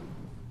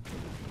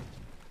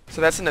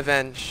 So that's an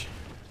Avenge.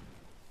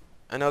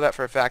 I know that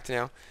for a fact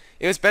now.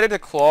 It was better to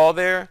Claw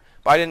there,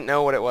 but I didn't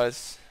know what it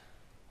was.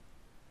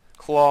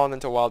 Claw and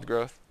then to Wild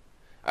Growth.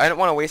 I didn't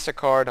want to waste a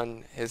card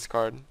on his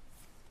card.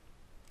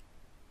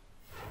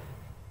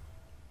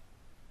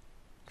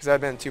 Because that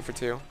would have been 2 for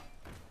 2.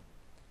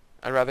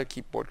 I'd rather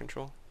keep board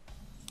control.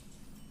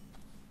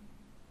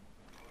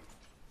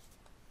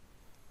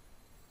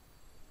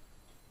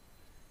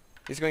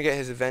 He's going to get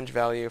his Avenge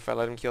value if I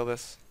let him kill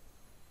this.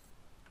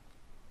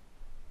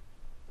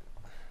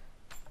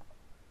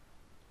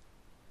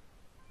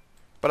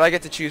 But I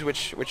get to choose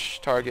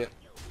which target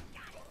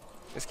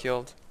is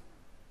killed.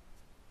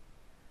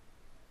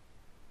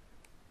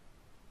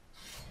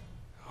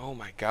 Oh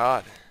my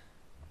god.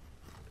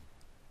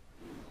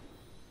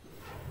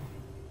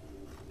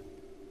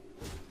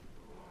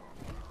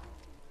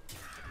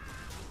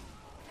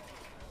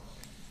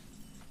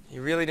 He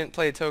really didn't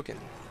play a token.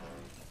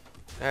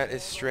 That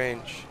is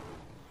strange.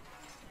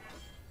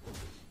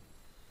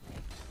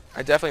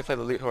 I definitely play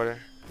the Loot Hoarder.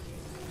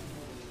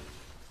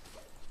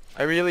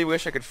 I really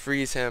wish I could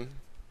freeze him.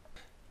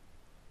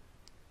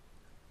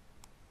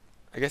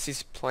 I guess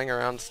he's playing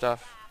around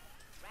stuff.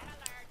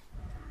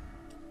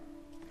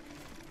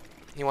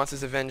 He wants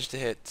his Avenge to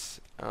hit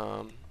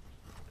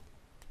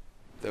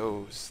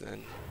those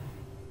then.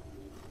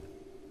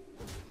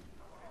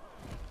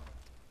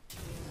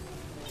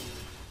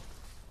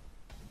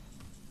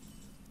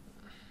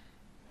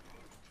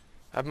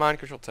 I have mind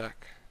control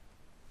tech.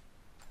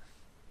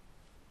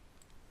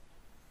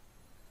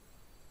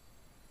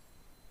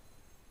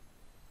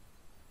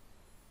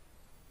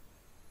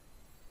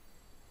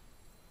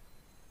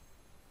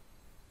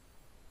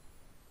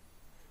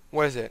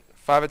 What is it?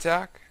 5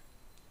 attack?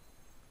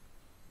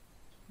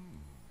 For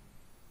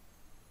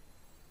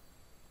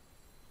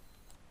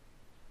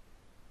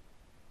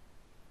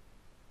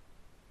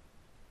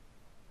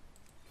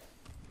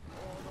the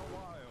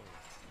wild.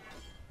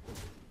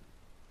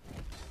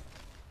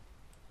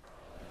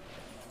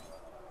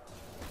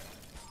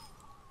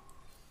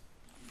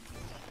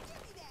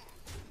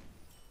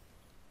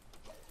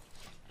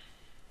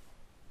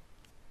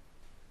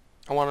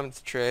 I want him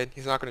to trade.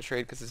 He's not going to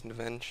trade because it's an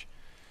Avenge.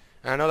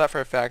 And I know that for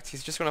a fact.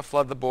 He's just going to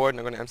flood the board and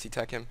I'm going to MC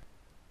tech him.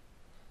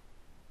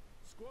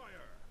 Squire,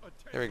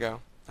 attention. There we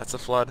go. That's a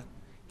flood.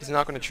 He's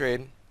not going to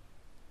trade.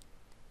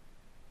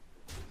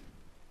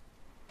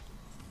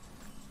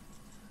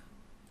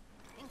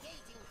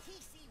 Engaging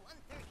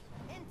TC-130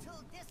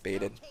 until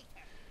Baited. dislocator.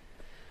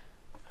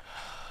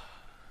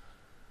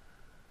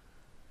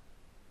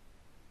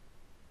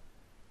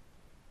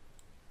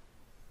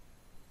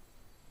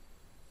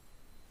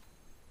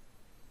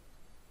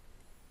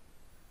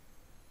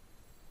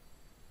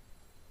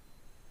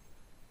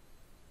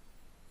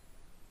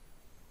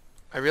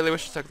 I really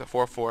wish it took the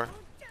 4-4.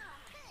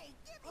 Hey,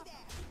 give me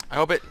that. I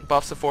hope it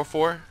buffs the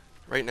 4-4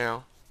 right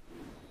now.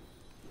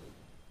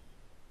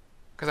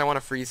 Because I want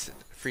to freeze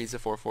the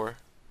 4-4.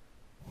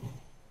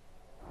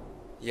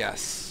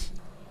 Yes.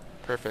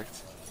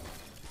 Perfect.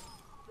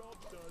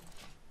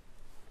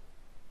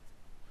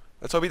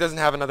 Let's hope he doesn't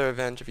have another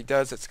Avenge. If he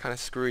does, it's kind of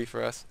screwy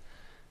for us.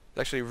 It's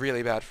actually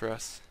really bad for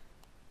us.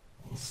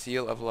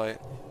 Seal of Light.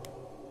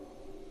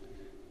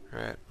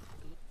 Alright.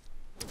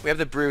 We have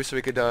the Brew, so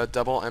we could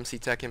double MC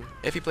Tech him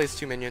if he plays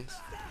 2 minions.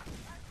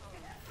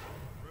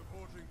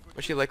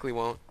 Which he likely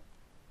won't.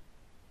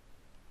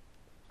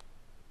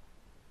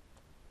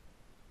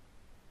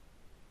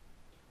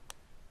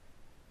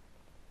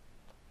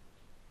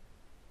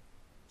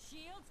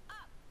 Shields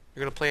up.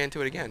 You're gonna play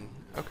into it again.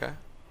 Okay.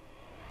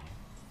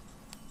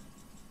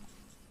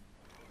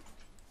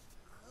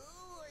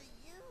 Who are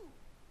you?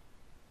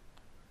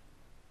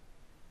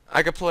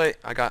 I could play.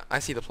 I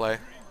see the play.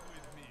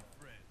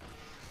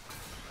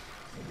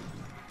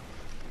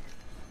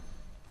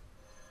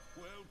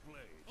 Well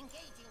played.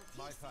 Engaging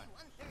My TC thanks.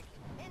 130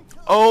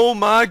 until Oh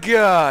my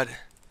god. For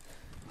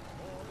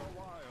the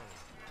wild.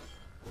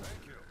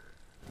 Thank you.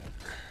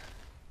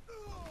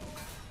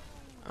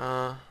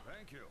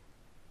 Thank you.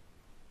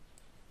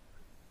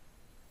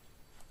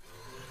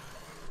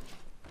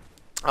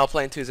 I'll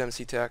play into his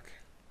MC Tech.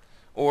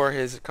 Or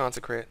his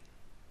Consecrate.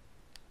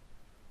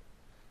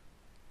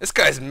 This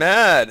guy's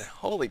mad.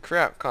 Holy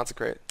crap,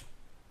 Consecrate.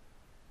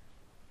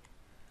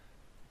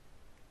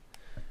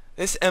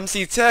 This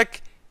MC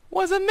Tech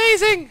was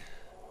amazing.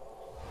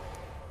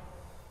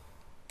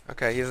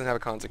 Okay, he doesn't have a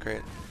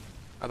Consecrate.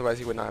 Otherwise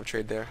he would not have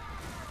traded there.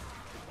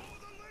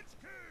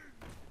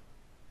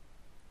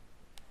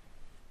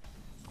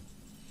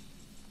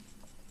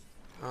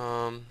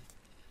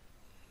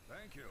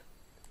 Thank you.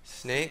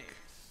 Snake.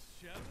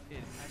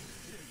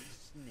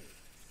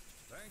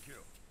 Thank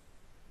you.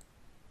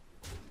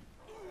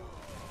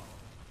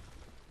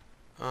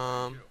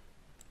 For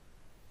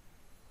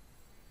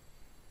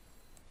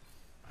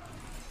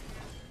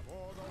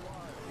the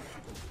wild.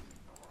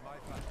 My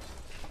thanks.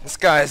 This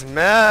guy's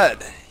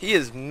mad. He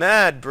is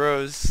mad,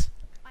 bros.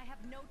 I have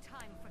no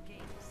time for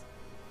games.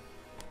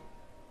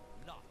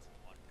 Not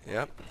one.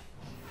 Yep.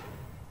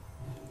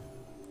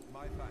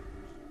 My thanks to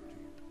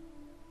you.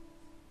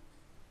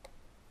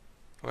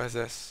 What is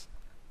this?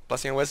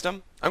 Blessing of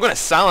Wisdom? I'm gonna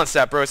silence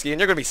that, broski, and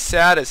you're gonna be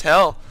sad as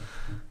hell.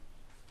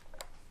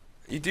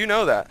 You do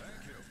know that.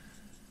 Thank you.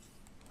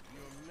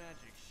 Your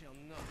magic shall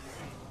not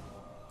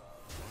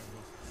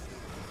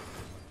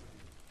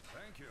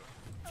Thank you.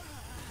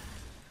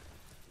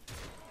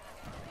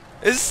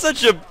 This is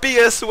such a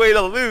BS way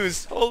to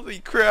lose. Holy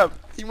crap.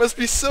 He must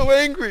be so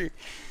angry.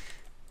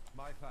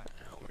 My thanks.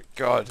 Oh my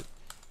god.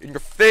 In your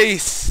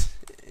face.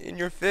 In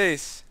your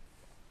face.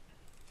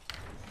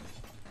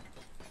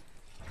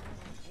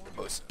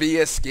 Most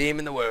BS game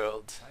in the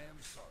world. I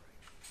am sorry.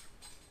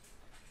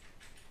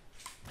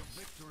 The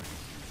victory is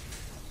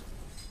yours.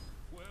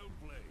 Well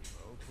played.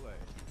 Well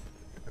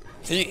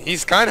played.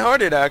 He's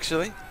kind-hearted,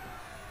 actually.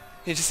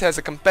 He just has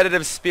a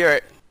competitive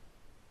spirit.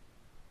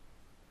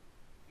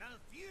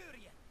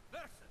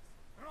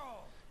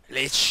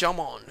 Les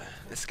Shaman.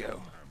 Let's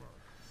go.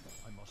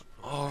 I must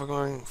Oh, we're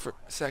going for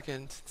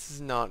second. This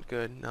is not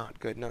good. Not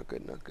good. Not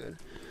good. Not good.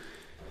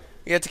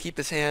 We have to keep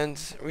this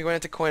hand. We're going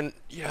to coin.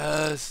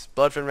 Yes,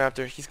 Bloodfin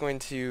Raptor. He's going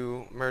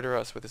to murder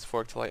us with his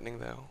Forked Lightning,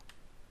 though.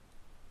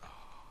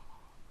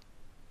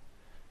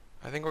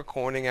 I think we're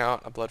coining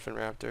out a Bloodfin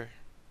Raptor.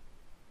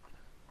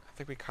 I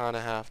think we kind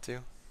of have to.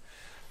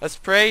 Let's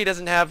pray he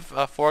doesn't have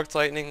a Forked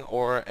Lightning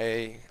or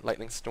a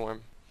Lightning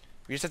Storm.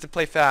 We just have to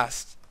play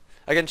fast.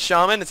 Against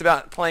Shaman, it's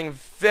about playing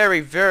very,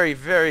 very,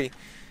 very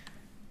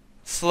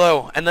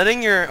slow and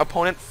letting your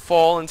opponent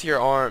fall into your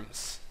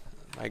arms.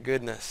 My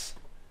goodness.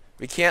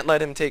 We can't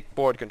let him take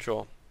board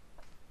control.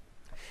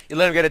 You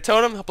let him get a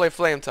totem, he'll play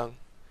Flame Tongue.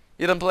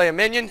 You let him play a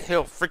minion,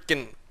 he'll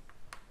freaking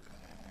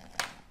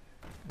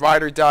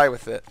ride or die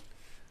with it.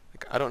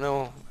 Like, I don't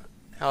know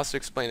how else to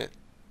explain it.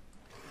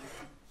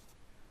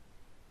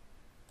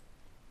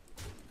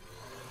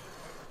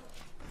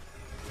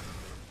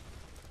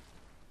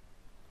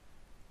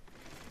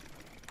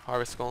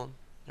 Harvest Golem,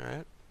 alright. I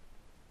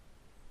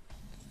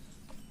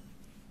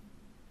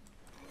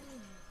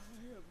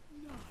am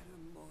not a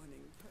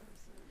morning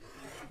person.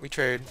 We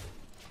trade.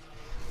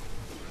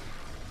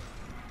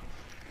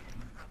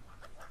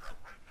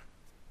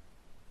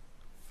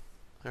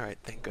 Alright,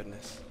 thank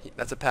goodness.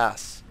 That's a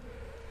pass.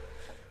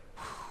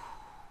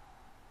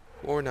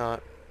 Or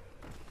not.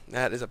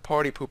 That is a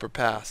party pooper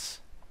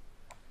pass.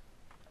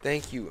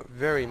 Thank you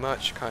very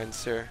much, kind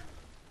sir.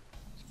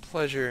 It's a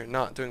pleasure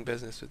not doing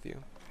business with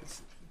you.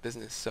 This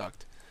business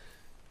sucked.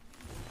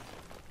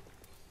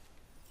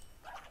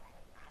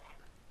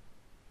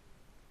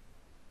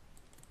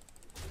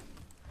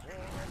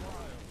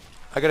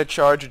 I gotta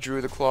charge Drew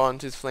the Claw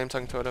into his Flame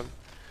Tongue Totem.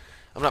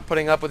 I'm not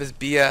putting up with his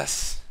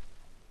BS.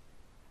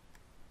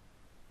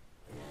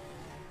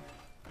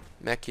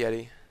 Mech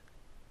Yeti.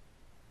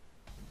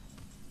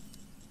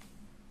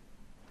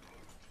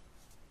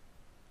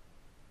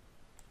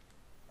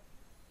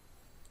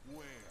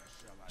 Where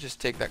shall I?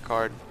 Just take that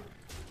card.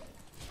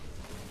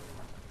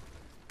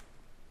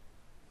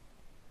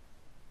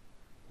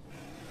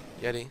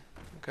 Yeti.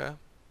 Okay.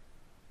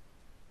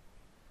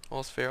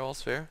 All's fair,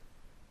 all's fair.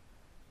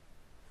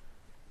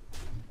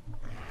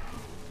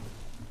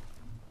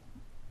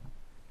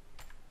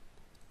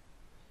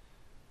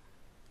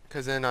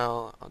 Cause then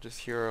I'll just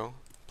hero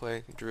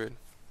play druid.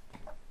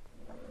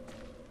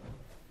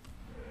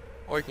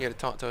 Or you can get a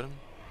taunt totem.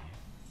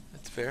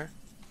 That's fair.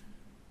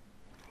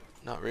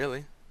 Not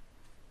really.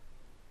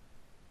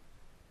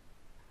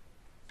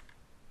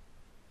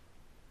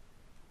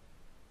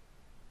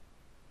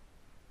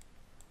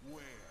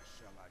 Where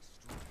shall I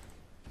strike?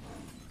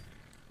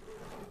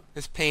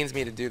 This pains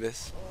me to do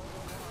this,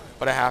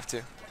 but I have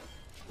to.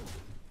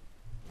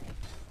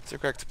 It's the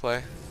correct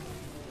play.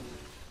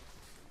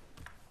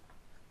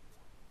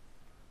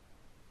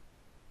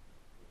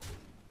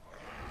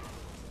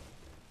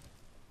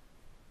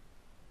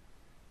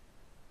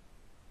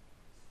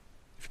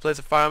 If he plays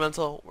a fire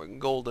elemental, we're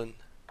golden.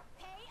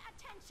 Pay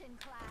attention,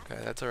 class. Okay,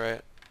 that's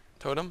alright.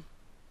 Totem?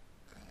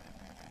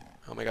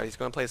 Oh my god, he's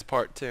gonna play his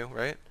part too,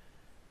 right?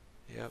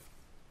 Yep.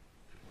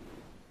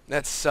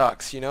 That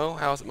sucks, you know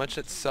how much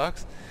it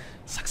sucks?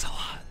 Sucks a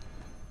lot.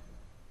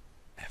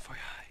 FYI.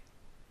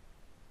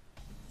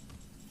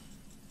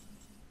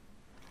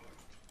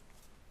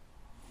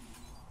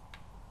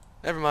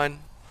 Never mind.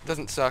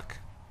 Doesn't suck.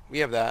 We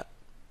have that.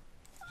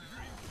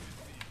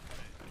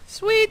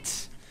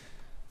 Sweet!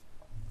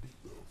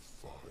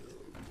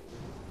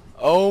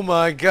 Oh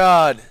my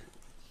god!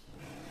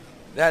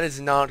 That is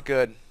not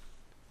good.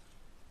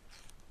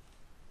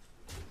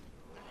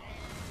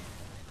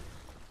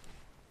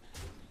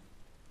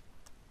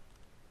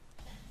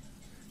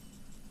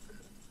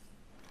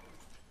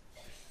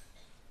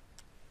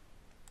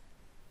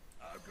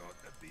 I've got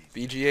the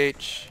beast.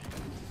 BGH.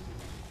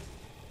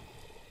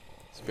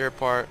 Spare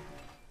part.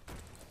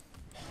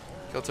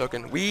 Kill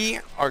token. We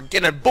are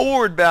getting a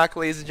board back,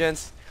 ladies and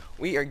gents.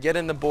 We are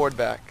getting the board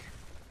back.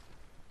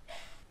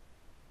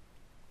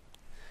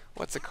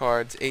 What's the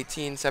cards?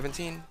 18,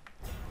 17?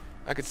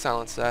 I could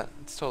silence that.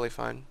 It's totally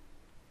fine.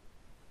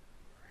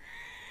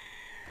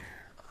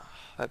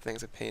 That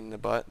thing's a pain in the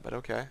butt, but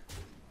okay.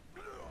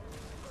 Mind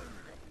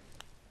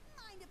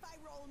if I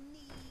roll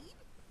need?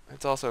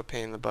 It's also a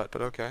pain in the butt,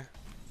 but okay.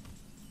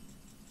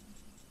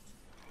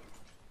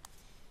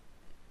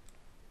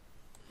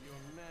 Your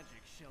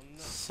magic shall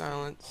not.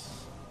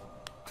 Silence.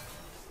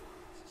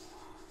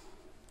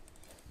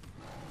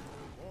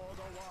 For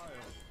the wild.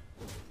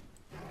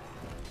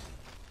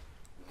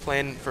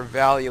 Playing for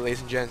value,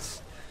 ladies and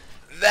gents.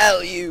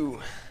 Value!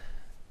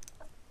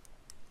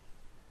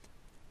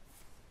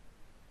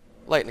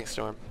 Lightning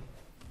Storm.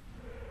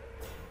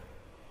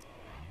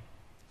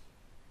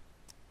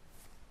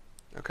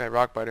 Okay,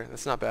 Rock Biter.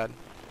 That's not bad.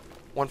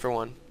 1 for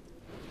 1.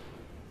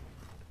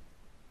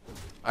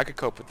 I could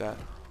cope with that.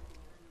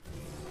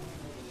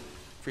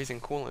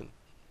 Freezing Coolant.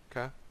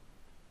 Okay.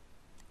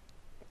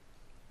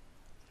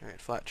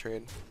 Alright, flat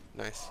trade.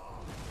 Nice.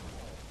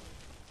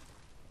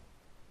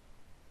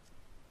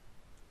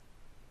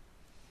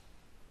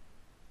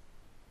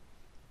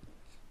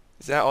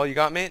 Is that all you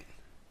got, mate?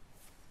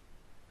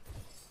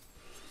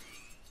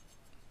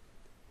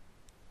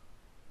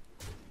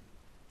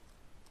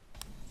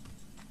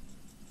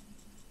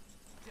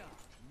 Die,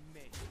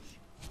 mage.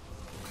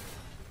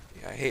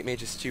 Yeah, I hate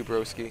mages too,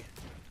 broski.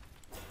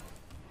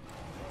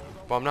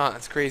 But I'm not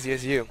as crazy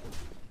as you.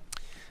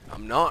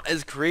 I'm not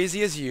as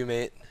crazy as you,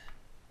 mate.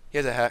 He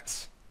has a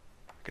Hex.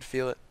 I could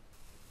feel it.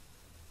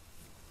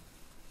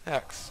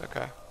 Hex,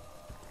 okay.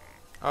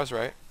 I was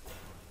right.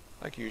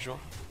 Like usual.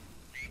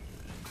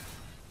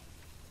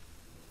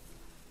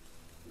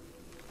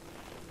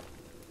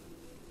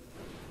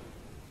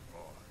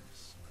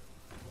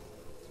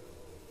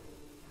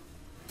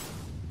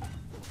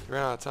 We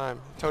ran out of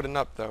time. Toting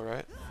up though,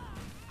 right?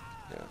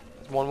 Yeah.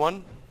 It's 1-1? Oh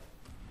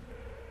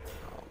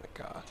my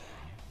god.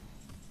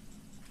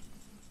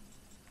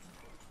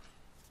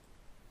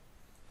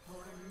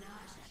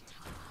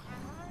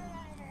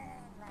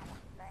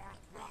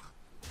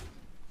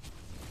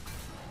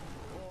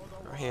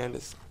 Our hand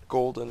is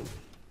golden.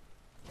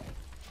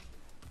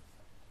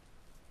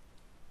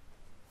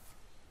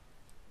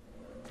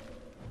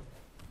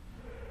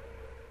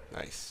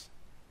 Nice.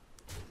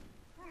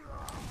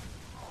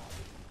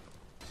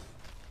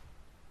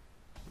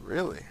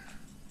 Really?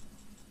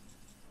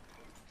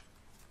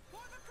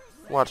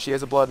 Watch, he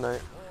has a Blood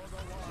Knight.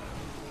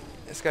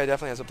 This guy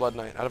definitely has a Blood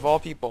Knight. Out of all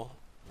people,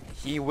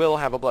 he will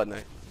have a Blood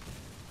Knight.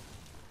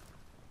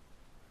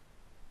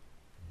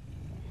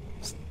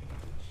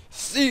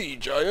 Sea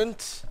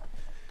Giant!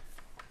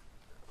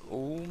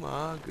 Oh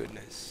my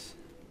goodness.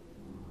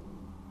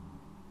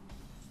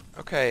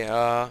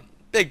 Okay,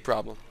 big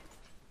problem.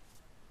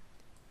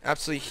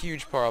 Absolutely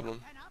huge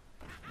problem.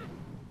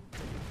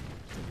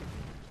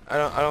 I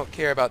don't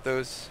care about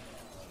those.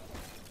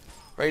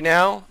 Right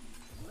now,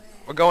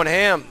 we're going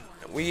ham.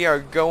 We are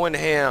going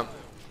ham.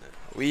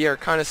 We are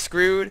kind of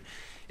screwed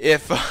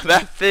if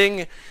that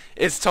thing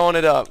is towing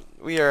it up.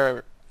 We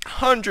are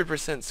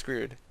 100%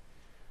 screwed.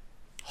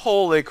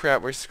 Holy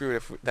crap, we're screwed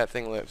if that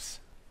thing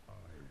lives.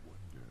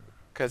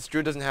 Because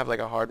Drew doesn't have like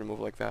a hard remove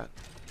like that.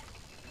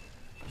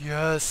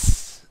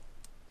 Yes.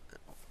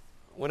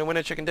 Winner,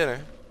 winner, chicken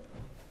dinner.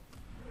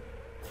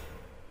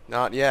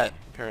 Not yet,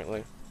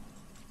 apparently.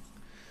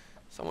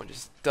 Someone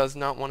just does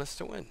not want us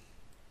to win.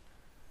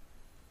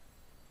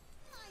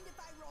 Mind if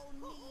I roll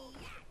me?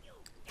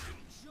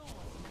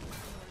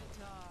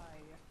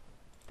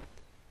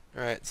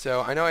 Alright,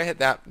 so I know I hit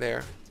that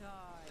there.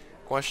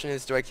 Question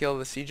is, do I kill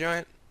the sea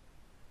giant?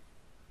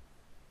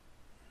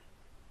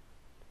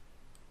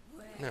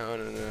 No,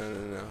 no, no, no,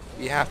 no.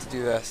 We have to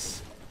do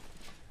this.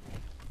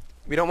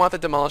 We don't want the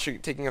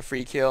Demolisher taking a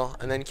free kill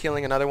and then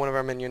killing another one of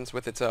our minions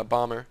with its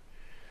bomber.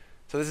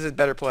 So this is a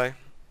better play.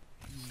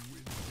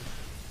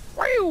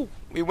 Woo!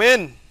 We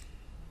win!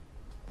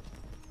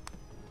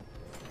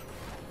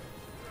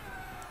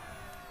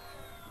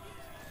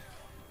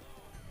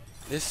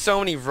 There's so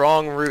many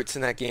wrong routes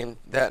in that game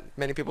that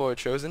many people have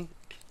chosen.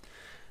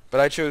 But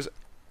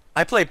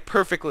I play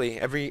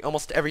perfectly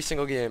almost every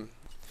single game.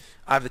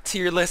 I have the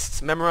tier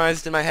lists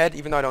memorized in my head,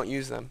 even though I don't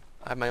use them.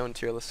 I have my own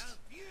tier lists.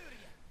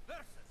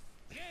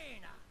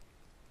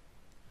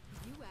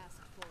 You asked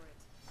for it.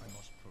 I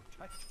must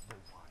protect the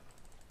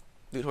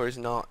wild. Luthor is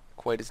not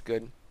quite as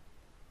good.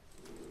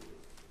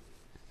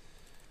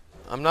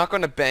 I'm not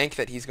going to bank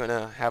that he's going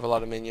to have a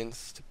lot of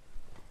minions.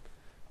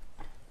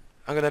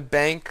 I'm going to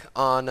bank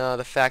on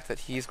the fact that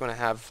he's going to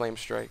have Flame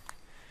Strike.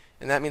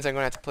 And that means I'm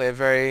going to have to play a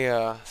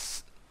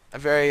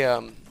very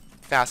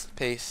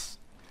fast-paced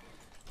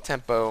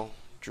tempo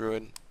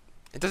druid.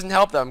 It doesn't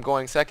help that I'm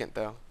going second,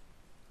 though.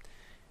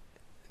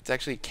 It's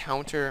actually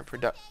counters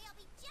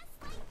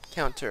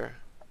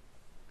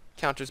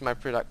my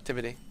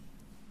productivity.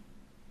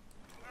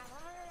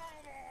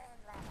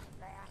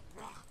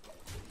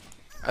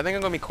 I think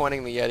I'm going to be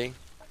coining the Yeti.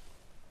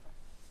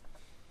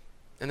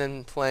 And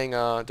then playing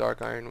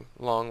Dark Iron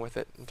along with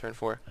it in turn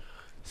 4.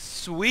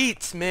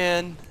 Sweet,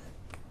 man!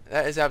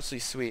 That is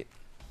absolutely sweet.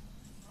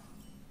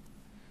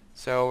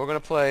 So we're going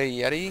to play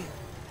Yeti.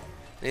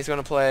 And he's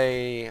going to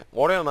play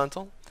Water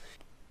Elemental.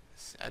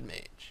 Sad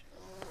Mage.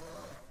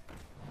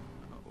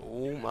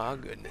 Oh my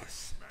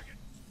goodness.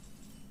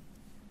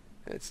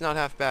 It's not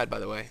half bad, by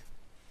the way.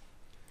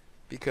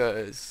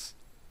 Because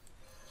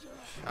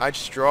I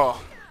just draw.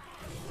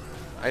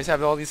 I just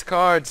have all these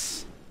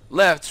cards.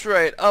 Left,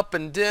 right, up,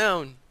 and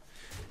down.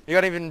 You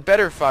got an even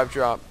better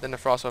 5-drop than the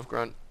Frostwolf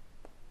Grunt.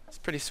 It's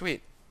pretty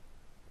sweet.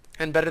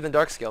 And better than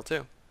Darkscale,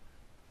 too.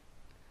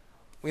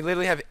 We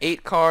literally have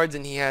 8 cards,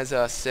 and he has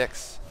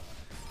 6.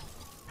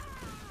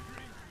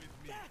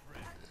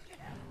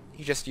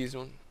 He just used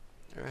one.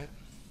 Alright.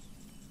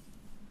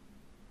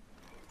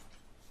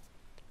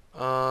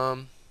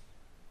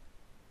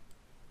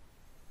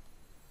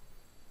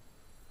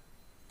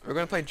 We're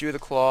going to play Drew the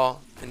Claw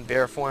in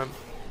bear form.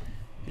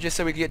 Just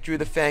so we can get Drew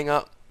the Fang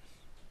up.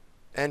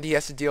 And he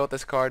has to deal with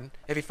this card.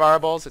 If he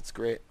fireballs, it's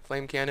great.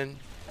 Flame Cannon.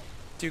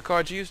 2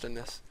 cards used in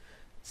this.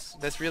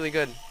 That's really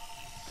good.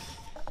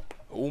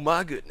 Oh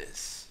my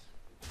goodness.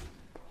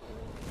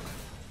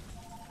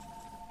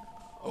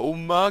 Oh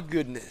my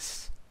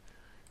goodness.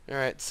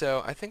 Alright,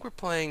 so I think we're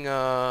playing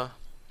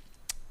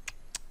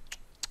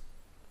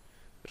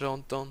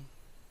Ronton.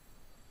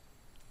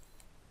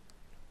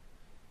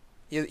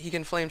 He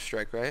can Flame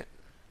Strike, right?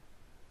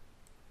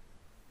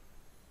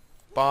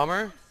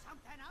 Bomber.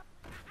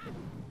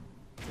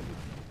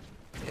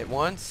 Hit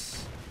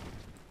once.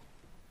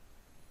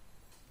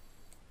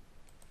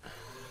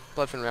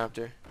 Bloodfin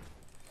Raptor.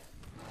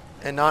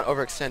 And not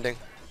overextending.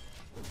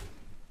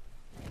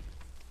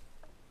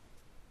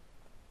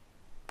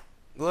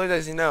 Little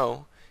does he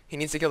know, he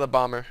needs to kill the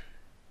bomber.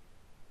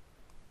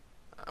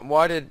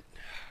 Why did...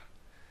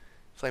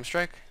 Flame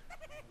Strike?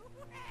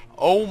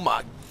 Oh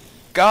my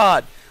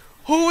god!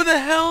 Who the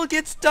hell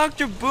gets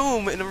Dr.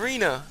 Boom in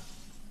Arena?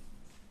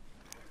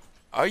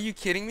 Are you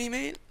kidding me,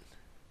 mate?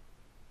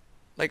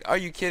 Like, are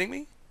you kidding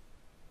me?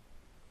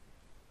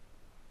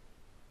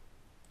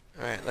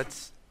 Alright,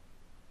 let's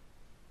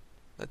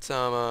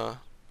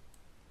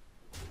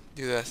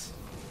do this.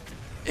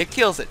 It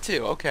kills it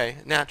too, okay,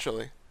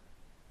 naturally.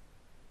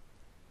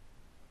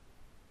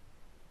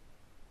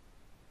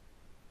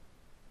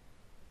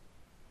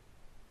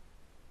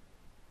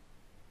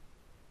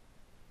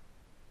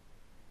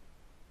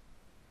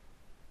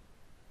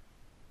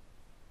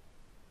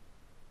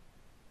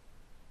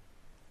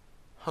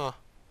 Huh.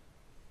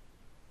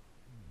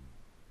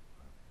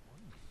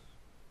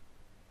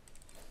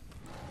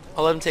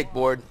 I'll let him take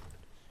board.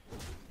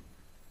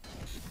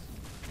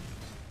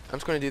 I'm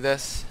just going to do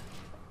this.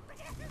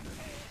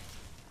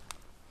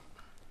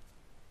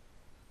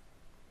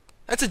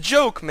 That's a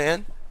joke,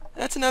 man.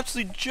 That's an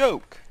absolute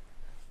joke.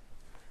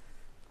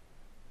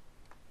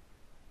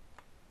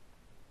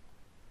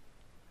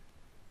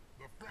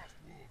 The frost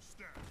wolves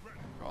stand ready.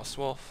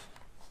 Frostwolf.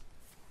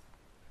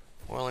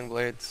 Whirling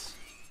Blades.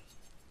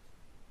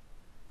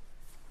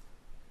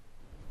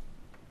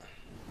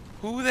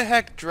 Who the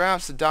heck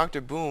drafts a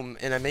Dr. Boom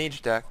in a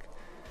mage deck?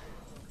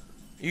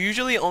 You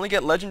usually only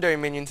get legendary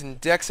minions in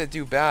decks that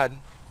do bad.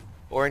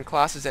 Or in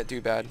classes that do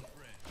bad.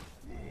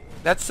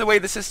 That's the way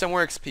the system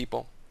works,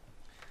 people.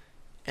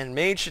 And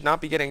mage should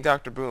not be getting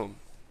Dr. Boom.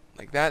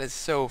 Like, that is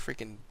so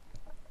freaking...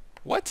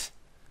 What?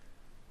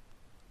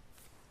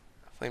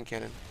 Flame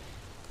Cannon.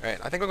 Alright,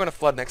 I think we're going to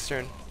Flood next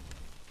turn.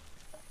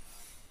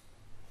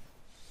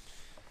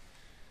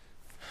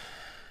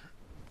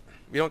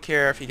 We don't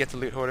care if he gets a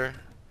Loot Hoarder,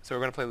 so we're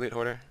going to play Loot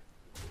Hoarder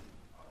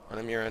on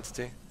a Mirror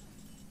Entity.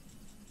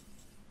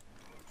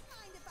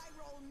 Mind if I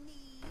roll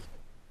me?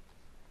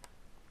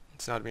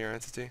 It's not a Mirror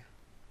Entity.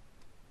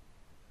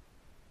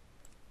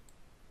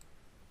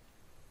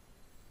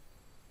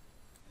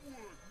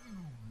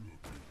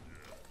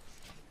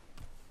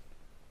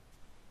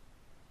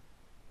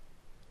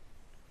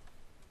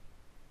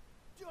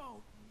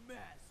 Don't mess.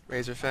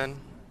 Razor Fen.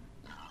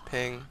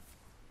 Ping.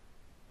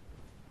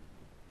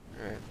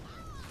 Alright.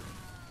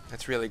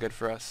 That's really good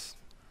for us.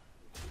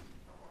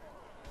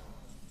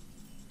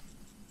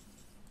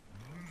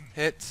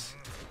 Hit.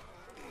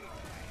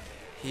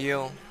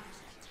 Heal.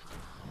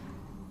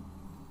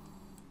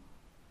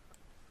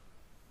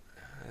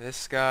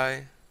 This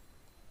guy.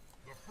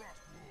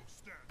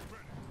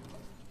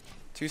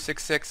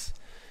 266.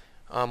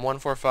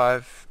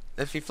 145.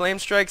 If he Flame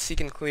Strikes, he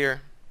can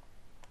clear.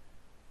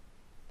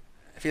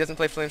 If he doesn't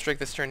play Flame Strike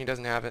this turn, he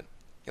doesn't have it.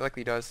 He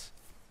likely does.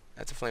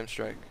 That's a Flame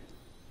Strike.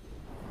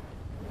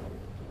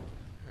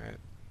 Alright.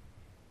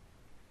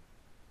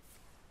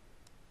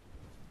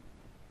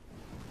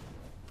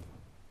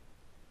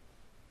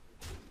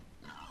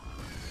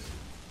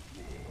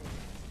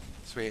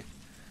 Sweet.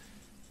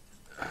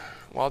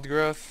 Wild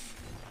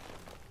Growth.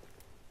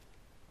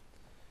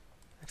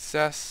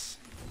 Excess.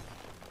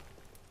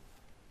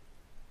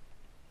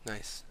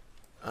 Nice.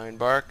 Iron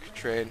Bark.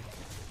 Trade.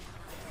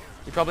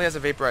 He probably has a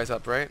Vaporize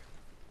up, right?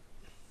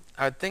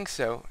 I would think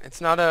so.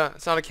 It's not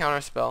a counter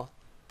spell.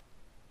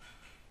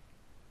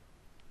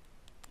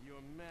 Your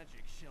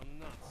magic shall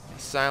not.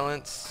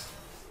 Silence.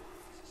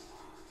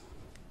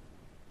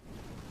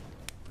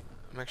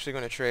 I'm actually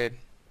going to trade.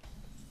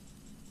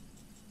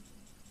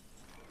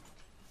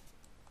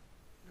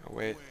 Oh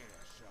wait. Where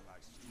shall I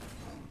strike?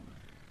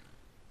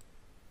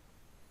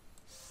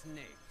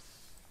 Snakes.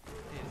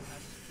 It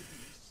has to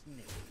be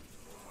snakes.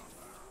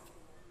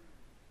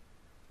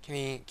 Can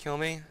he kill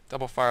me?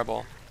 Double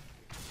Fireball.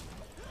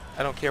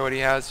 I don't care what he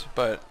has,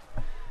 but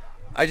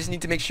I just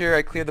need to make sure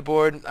I clear the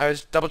board. I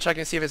was double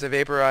checking to see if it's a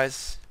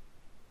Vaporize.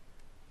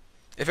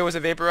 If it was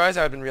a Vaporize,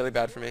 that would have been really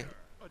bad for me.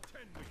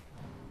 Attend me.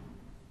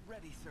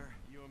 Ready, sir.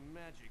 Your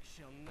magic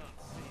shall not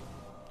save you.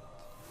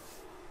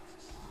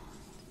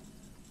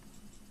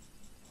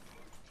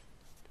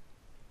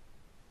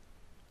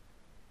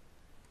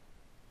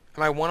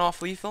 Am I one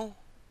off lethal?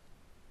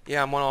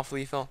 Yeah, I'm one off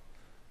lethal.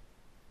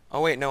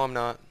 Oh wait, no I'm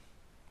not.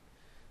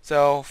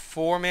 So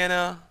 4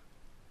 mana.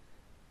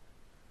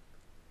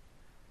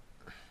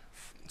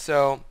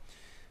 So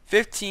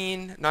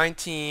 15,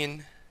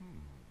 19.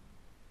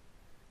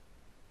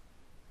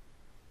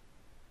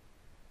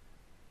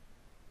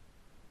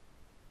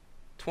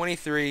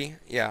 $23.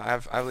 Yeah, I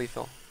have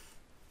lethal.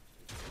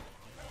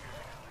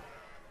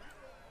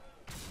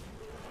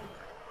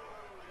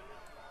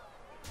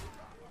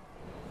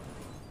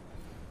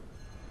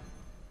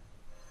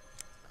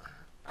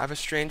 I have a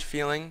strange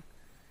feeling.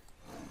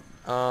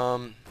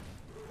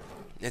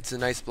 It's a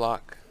nice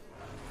block.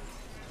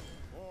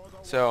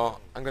 So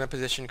I'm gonna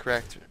position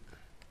correct.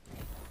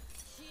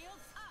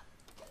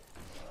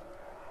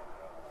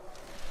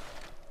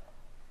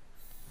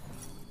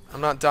 I'm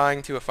not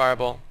dying to a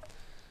Fireball.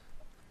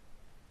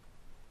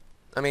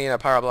 I mean a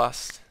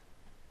Pyroblast.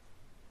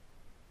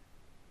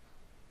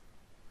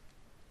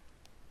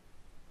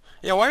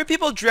 Yeah, why are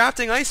people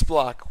drafting Ice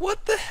Block?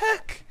 What the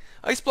heck?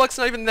 Ice Block's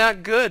not even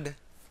that good.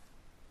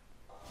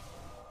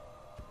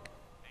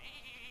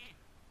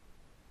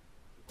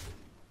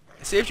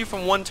 It saved you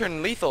from 1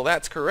 turn lethal,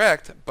 that's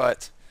correct,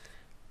 but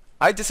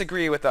I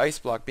disagree with the Ice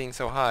Block being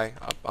so high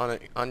up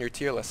on your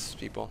tier lists,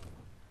 people.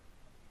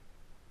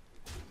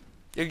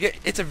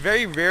 It's a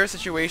very rare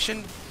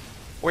situation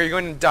where you're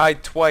going to die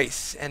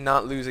twice and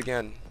not lose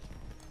again.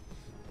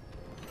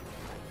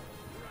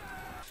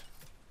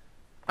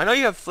 I know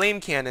you have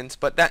flame cannons,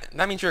 but that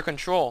means you're a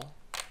control.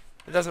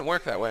 It doesn't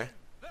work that way.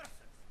 Let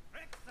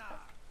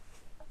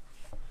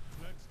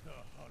the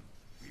hunt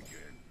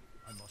begin.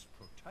 I must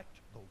protect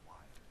the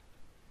wild.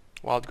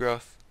 Wild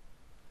Growth.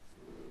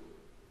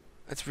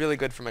 That's really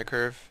good for my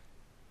curve.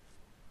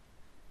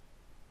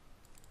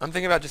 I'm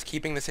thinking about just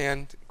keeping this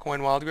hand,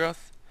 coin Wild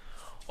Growth.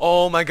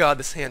 Oh my god,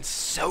 this hand's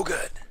so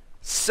good.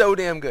 So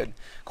damn good.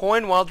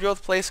 Coin Wild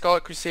Growth, play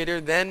Scarlet Crusader,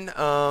 then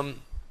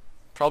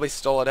probably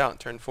stall it out in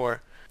turn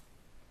 4.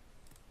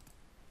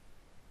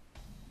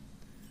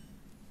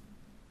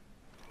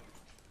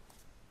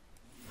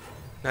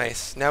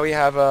 Nice. Now we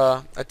have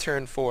a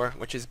turn 4,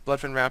 which is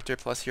Bloodfin Raptor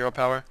plus Hero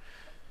Power.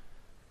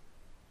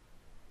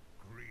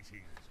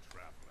 Greetings,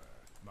 traveler.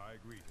 My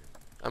greetings.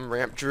 I'm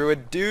Ramp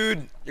Druid.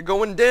 Dude, you're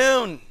going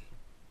down!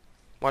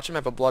 Watch him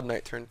have a Blood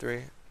Knight turn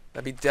 3.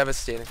 That'd be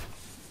devastating.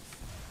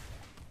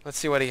 Let's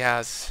see what he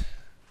has.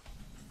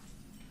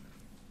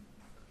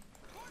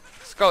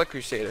 Scarlet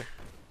Crusader.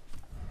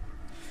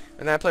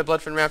 And then I play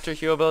Bloodfin Raptor,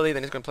 heal ability,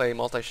 then he's going to play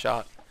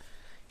multi-shot.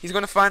 He's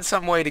going to find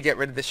some way to get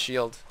rid of this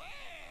shield.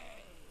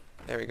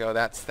 There we go,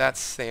 that's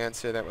the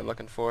answer that we're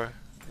looking for.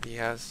 he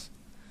has.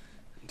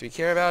 Do we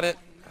care about it?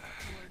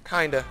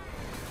 Kinda.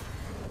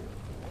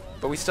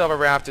 But we still have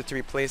a Raptor to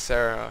replace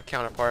our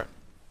counterpart.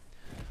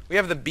 We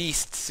have the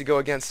Beasts to go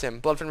against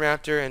him. Bloodfin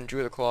Raptor and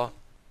Druid Claw.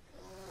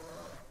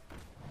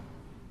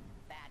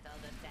 Battle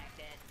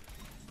detected.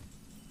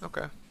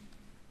 Okay.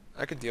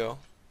 I could deal.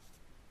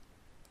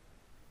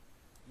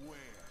 Where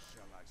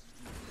shall I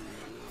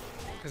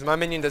strike? Because my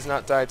minion does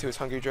not die to his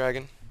Hungry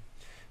Dragon.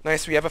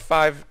 Nice, we have a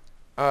 5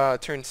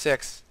 turn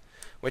 6,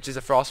 which is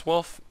a Frost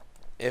Wolf.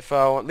 If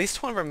at least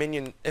two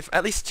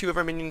of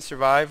our minions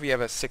survive, we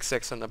have a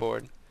 6/6 on the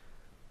board.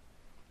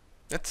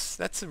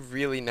 That's a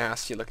really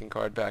nasty looking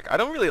card back. I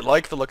don't really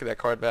like the look of that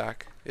card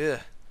back. Ugh.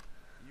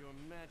 Your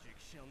magic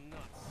shall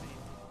not save you.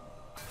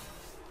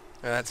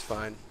 That's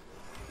fine.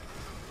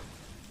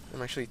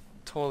 I'm actually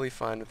totally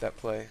fine with that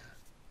play.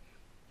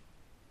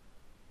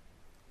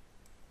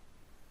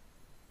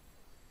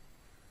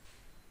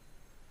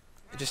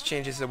 It just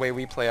changes the way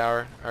we play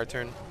our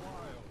turn.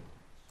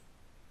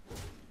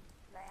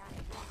 Battle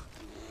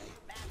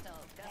commencing.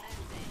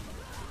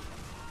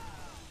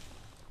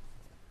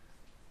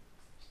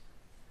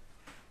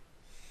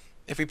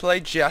 If we play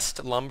just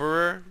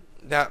Lumberer,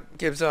 that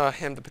gives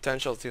him the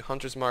potential to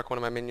Hunter's Mark one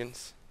of my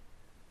minions.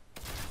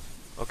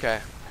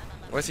 Okay.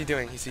 What's he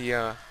doing? He's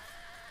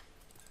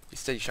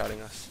steady shotting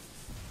us.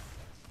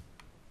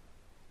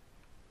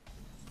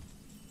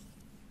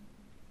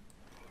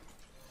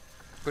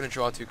 I'm gonna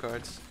draw 2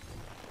 cards.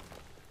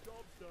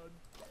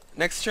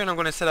 Next turn I'm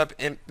gonna set up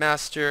Imp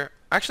Master.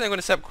 Actually I'm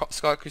gonna set up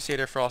Scarlet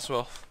Crusader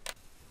Frostwolf.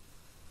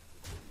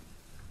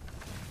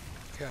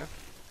 Okay.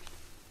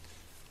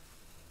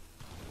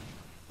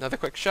 Another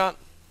quick shot.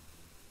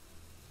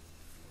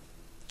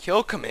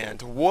 Kill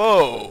command.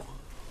 Whoa!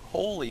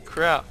 Holy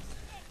crap.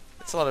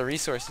 That's a lot of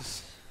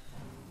resources.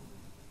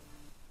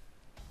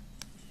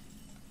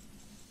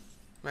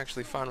 I'm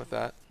actually fine with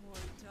that.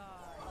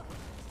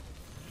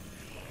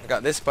 I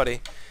got this,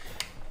 buddy.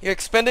 You're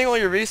expending all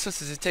your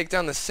resources to take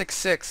down the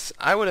 6/6.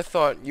 I would have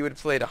thought you would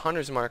have played a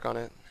Hunter's Mark on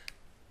it.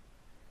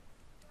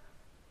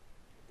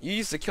 You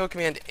used the kill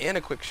command and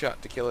a quick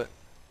shot to kill it.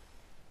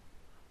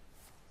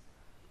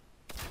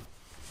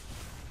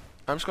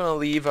 I'm just gonna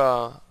leave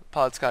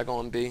Pod Sky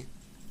on B.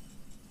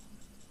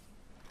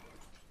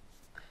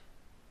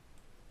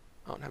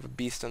 I don't have a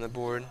beast on the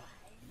board.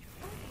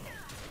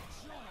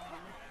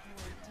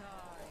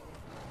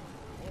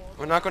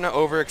 We're not going to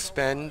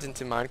overexpend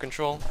into mind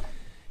control.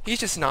 He's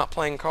just not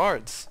playing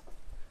cards.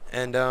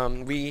 And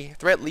we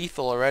threat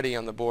lethal already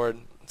on the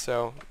board,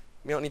 so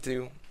we don't need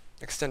to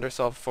extend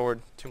ourselves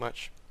forward too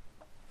much.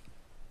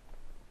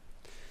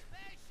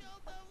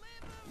 Special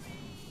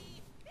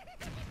delivery.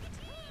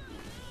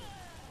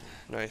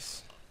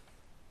 Nice.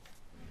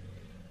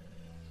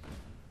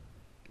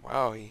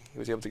 Wow, he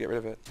was able to get rid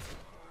of it.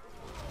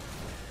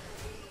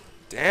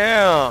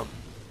 Damn!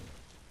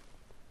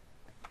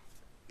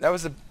 That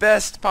was the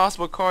best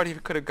possible card he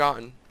could have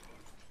gotten.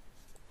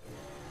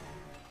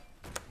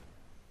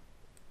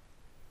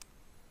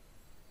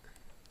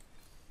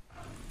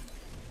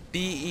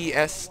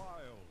 BEST.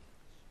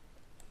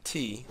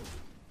 The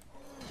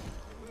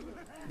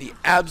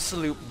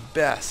absolute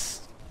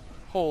best.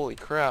 Holy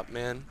crap,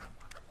 man.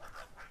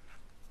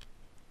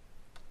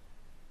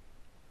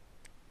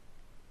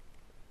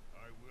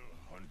 I will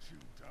hunt you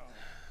down.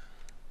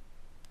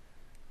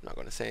 I'm not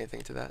going to say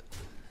anything to that. To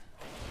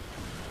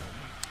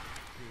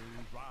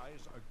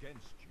rise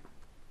against you.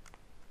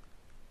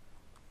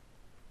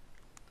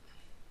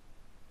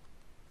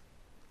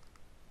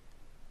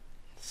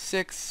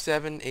 6,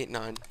 7, 8,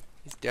 9.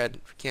 He's dead.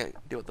 We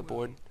can't deal with the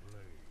board.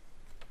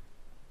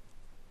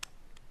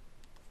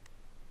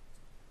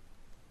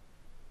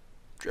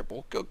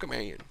 Triple kill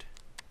command.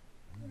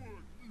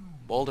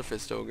 Boulder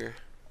Fist Ogre.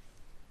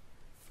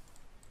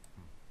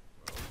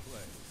 Well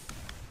played.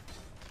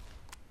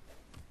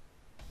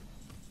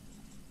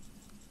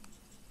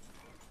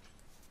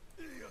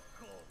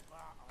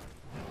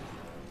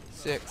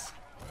 6.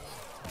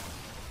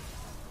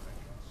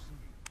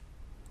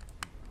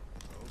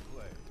 Well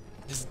played.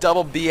 Just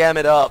double BM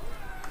it up.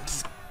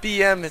 Just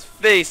BM his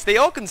face. They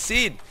all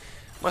concede.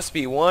 Must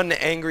be one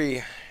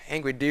angry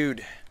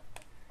dude.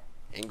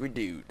 Angry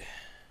dude.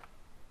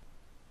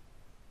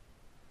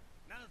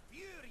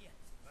 Malfurious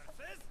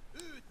versus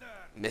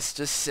Uther.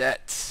 Mr.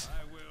 Set.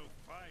 I will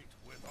fight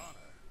with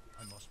honor.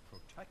 I must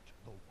protect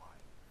the wild.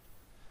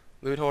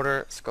 Loot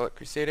Holder, Scarlet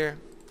Crusader.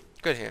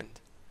 Good hand.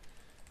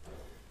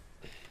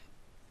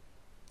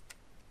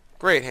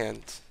 Great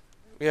hand.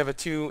 We have a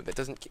 2 that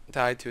doesn't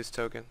tie to his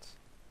tokens.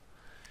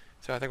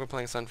 So I think we're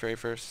playing Sun Fairy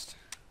first.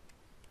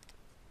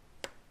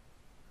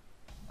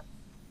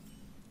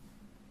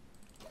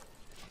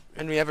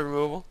 And we have a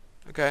removal.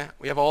 Okay,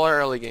 we have all our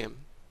early game.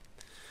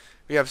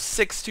 We have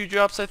 6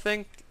 2-drops, I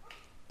think.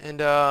 And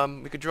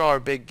we could draw our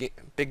big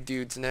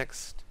dudes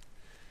next.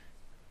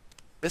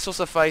 This will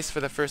suffice for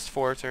the first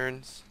 4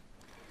 turns.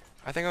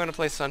 I think I'm going to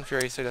play Sun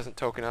Fury so he doesn't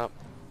token up.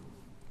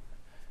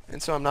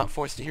 And so I'm not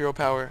forced to hero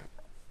power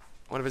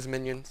one of his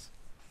minions.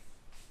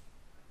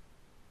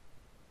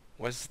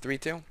 Was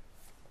 3-2?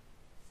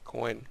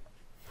 Coin.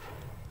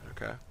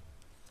 Okay.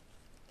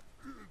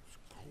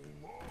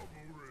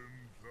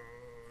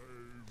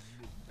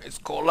 It's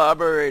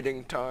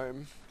collaborating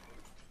time.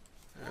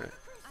 Alright.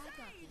 I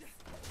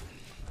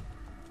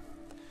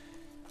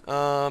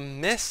got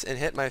this. Miss and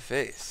hit my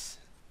face.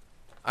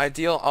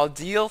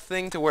 Ideal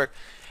thing to work.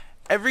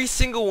 Every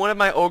single one of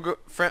my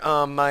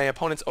my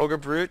opponent's ogre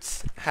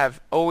brutes have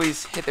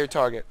always hit their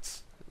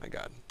targets. Oh my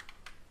god.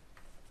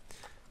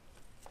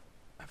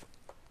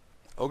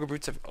 Ogre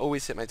brutes have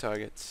always hit my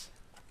targets.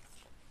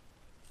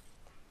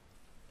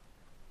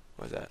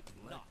 What was that?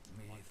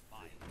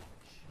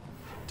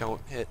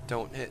 Don't hit,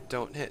 don't hit,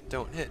 don't hit,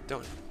 don't hit,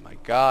 don't. My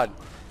god.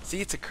 See,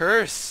 it's a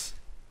curse.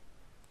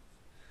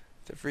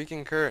 It's a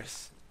freaking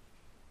curse.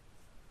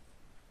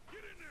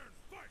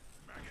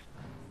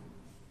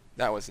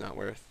 That was not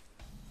worth.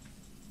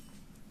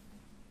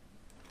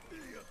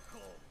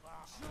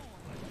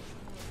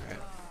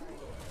 Alright.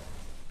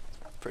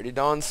 Pretty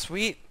darn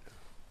sweet.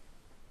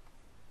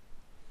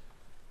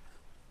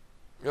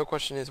 Real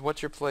question is,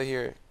 what's your play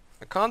here?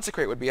 A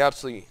consecrate would be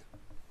absolutely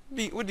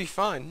would be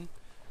fine.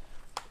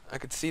 I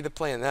could see the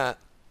play in that.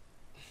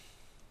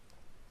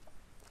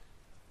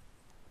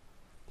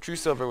 True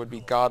silver would be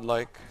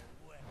godlike.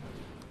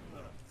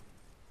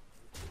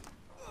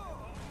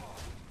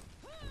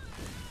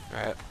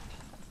 Alright.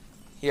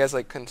 He has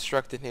like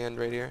constructed hand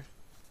right here.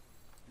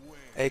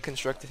 A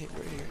constructed hand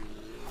right here.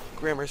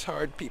 Grammar's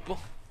hard, people.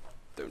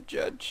 Don't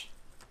judge.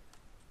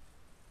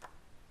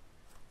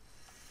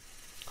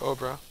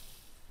 Cobra.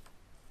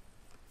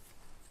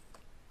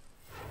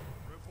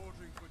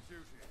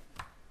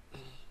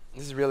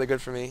 This is really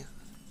good for me.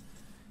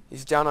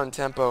 He's down on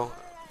tempo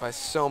by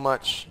so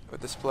much with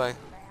this play.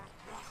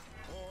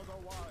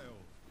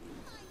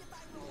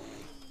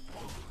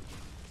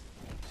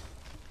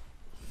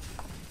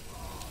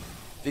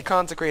 If he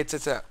consecrates,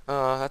 it's at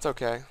that's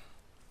okay.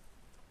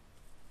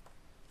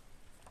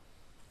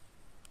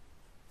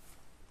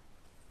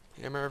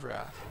 Hammer of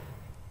Wrath.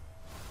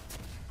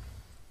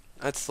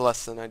 That's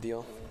less than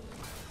ideal.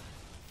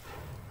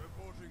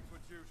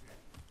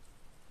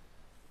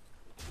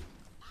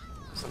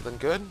 Something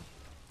good?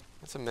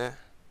 That's a meh.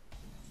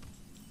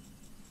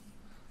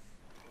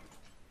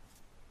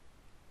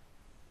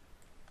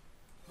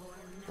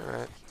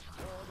 Alright.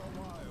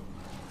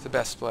 It's the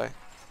best play.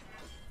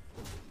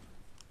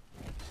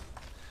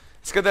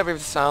 It's good that we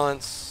have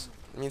silence.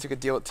 It means we could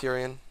deal with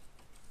Tyrion.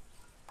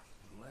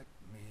 Let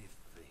me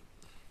think.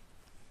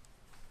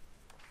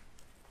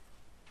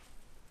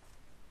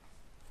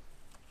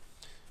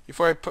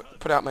 Before I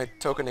put out my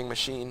tokening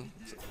machine,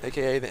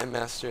 aka the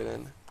M-Master,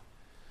 then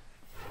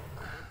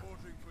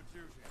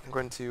I'm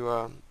going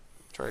to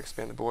try to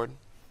expand the board.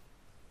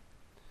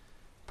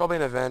 Probably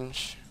an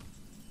Avenge.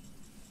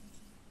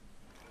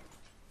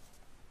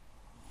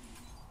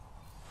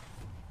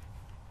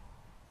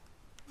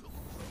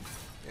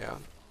 Yeah.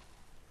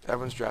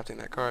 Everyone's drafting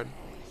that card.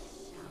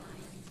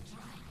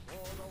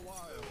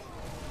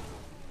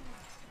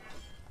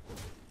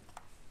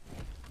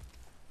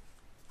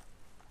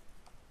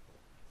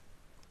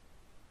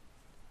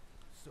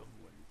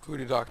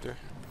 Voodoo Doctor.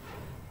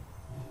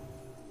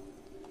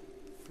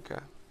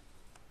 Okay.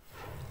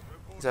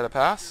 Is that a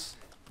pass?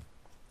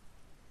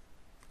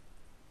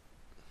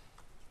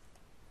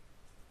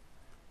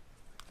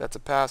 That's a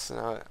pass, and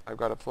I've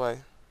got to play.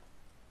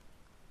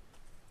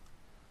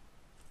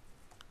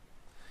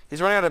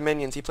 He's running out of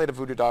minions. He played a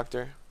Voodoo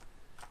Doctor.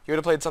 He would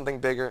have played something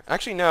bigger.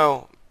 Actually,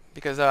 no,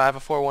 because I have a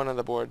 4-1 on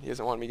the board. He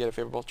doesn't want me to get a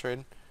favorable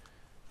trade.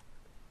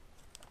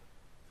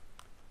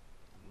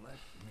 Let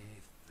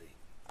me think.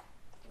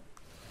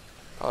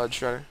 College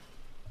Shredder.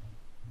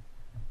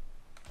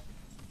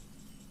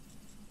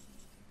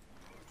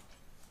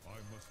 I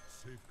must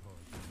safeguard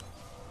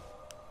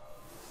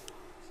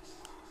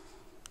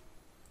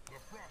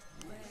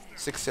the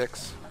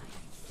 6-6.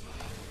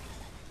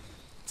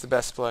 It's the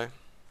best play.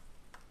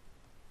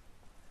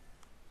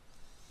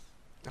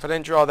 If I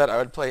didn't draw that, I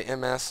would play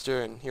M-Master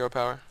and Hero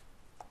Power.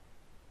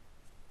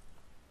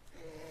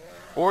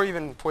 Or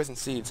even Poison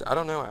Seeds. I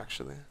don't know,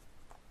 actually.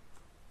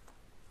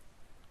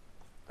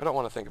 I don't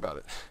want to think about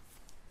it.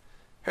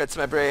 Hurts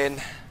my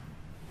brain.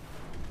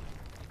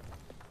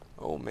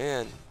 Oh,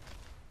 man.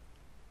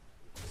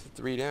 It's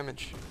 3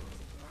 damage.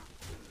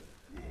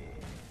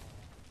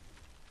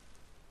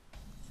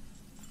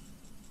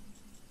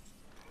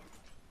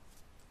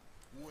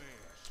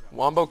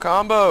 Wombo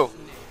combo!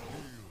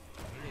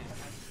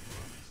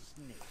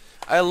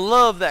 I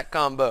love that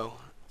combo.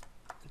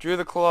 Drew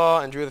the Claw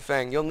and Drew the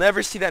Fang. You'll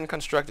never see that in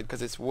Constructed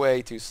because it's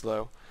way too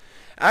slow.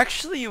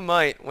 Actually, you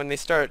might when they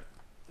start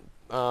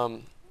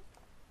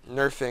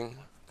nerfing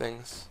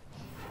things.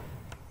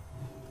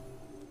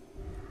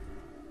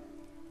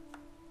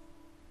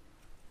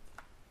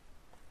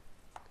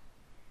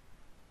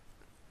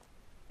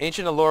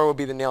 Ancient Allure will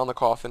be the nail in the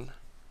coffin.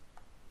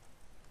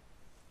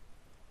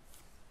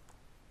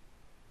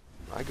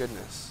 My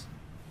goodness.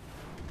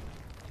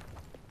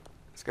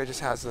 This guy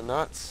just has the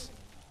nuts.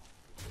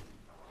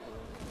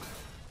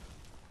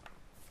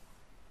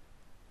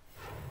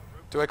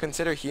 Do I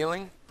consider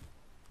healing?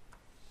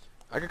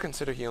 I could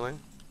consider healing.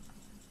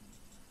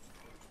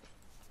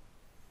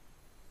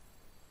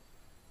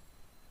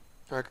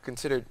 Or I could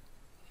consider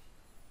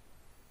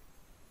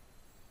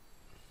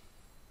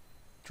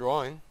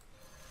drawing.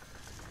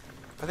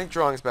 I think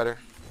drawing's better.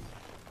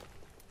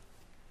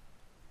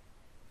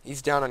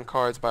 He's down on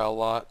cards by a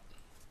lot.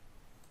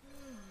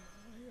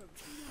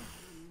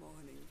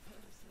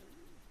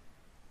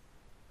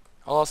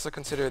 I'll also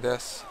consider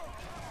this.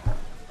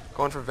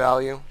 Going for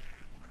value.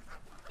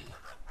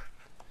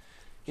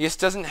 He just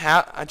doesn't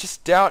have... I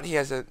just doubt he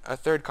has a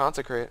third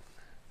consecrate.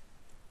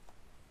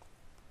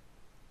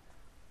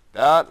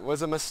 That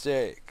was a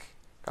mistake.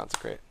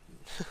 Consecrate.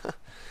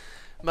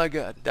 My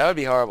god, that would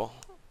be horrible.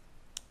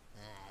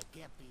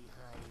 Get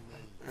behind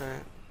me.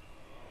 Alright.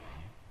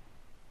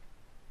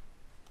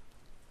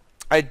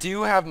 I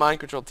do have mind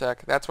control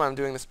tech. That's why I'm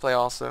doing this play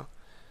also.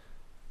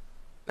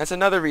 That's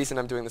another reason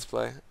I'm doing this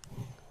play.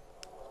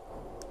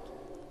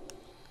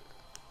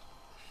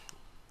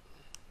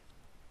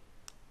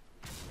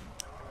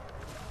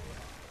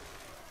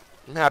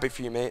 I'm happy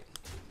for you, mate.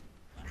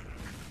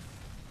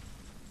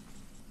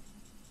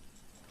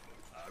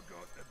 I've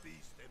got the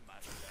beast in my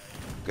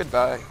side.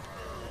 Goodbye.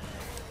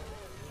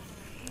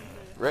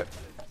 Rip.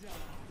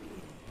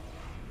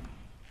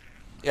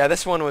 Yeah,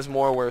 this one was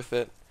more worth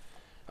it.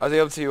 I was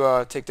able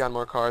to take down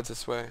more cards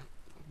this way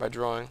by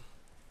drawing.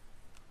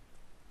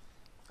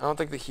 I don't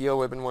think the heal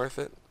would have been worth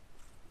it.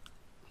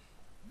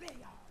 They are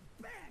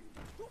bent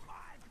to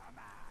my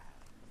command.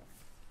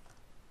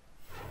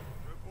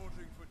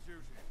 Reporting for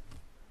duty.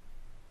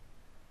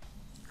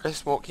 I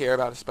just won't care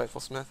about a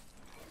Spiteful Smith.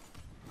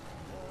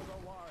 For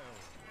the wild.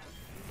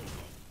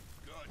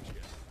 Gotcha.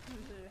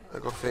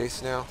 I'll go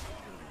face now.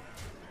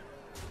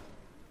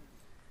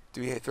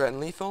 Do we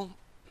threaten lethal?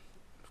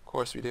 Of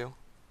course we do.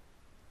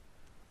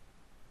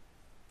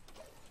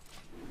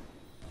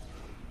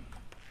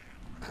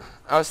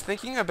 I was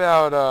thinking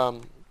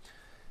about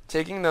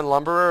taking the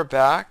Lumberer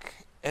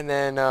back and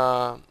then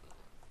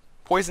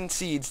poison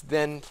seeds,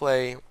 then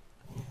play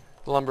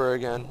Lumberer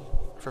again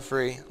for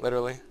free,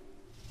 literally.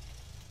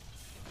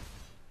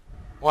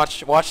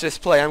 Watch this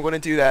play. I'm going to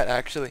do that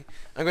actually.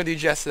 I'm going to do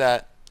just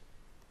that.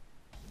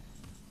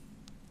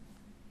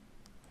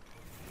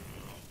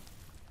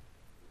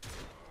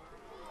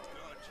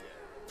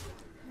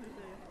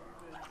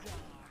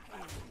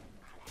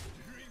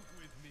 Drink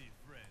with me,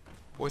 friend.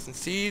 Poison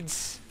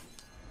seeds.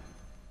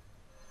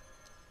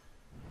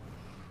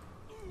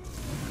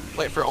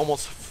 Play it for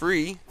almost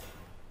free.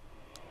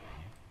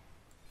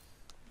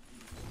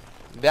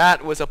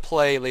 That was a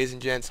play, ladies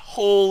and gents.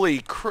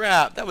 Holy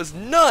crap, that was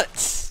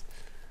nuts!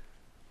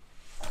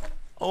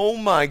 Oh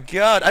my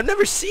god, I've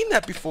never seen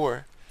that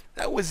before.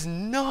 That was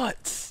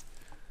nuts.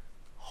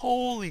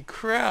 Holy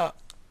crap.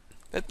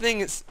 That thing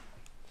is...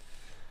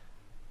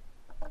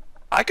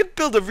 I could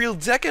build a real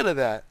deck out of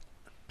that.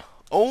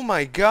 Oh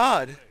my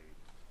god.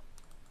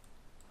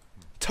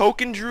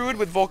 Token Druid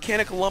with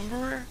Volcanic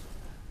Lumberer?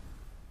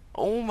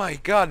 Oh my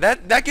god,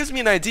 that gives me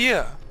an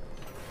idea.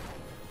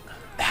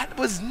 That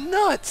was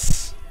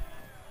nuts.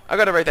 I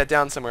gotta write that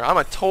down somewhere. I'm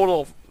a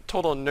total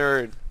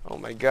nerd. Oh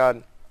my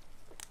god.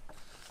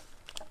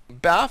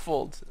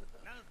 Baffled.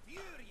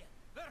 Malfurion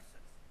versus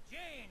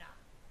Jaina.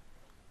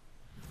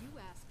 You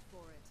asked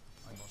for it.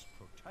 I must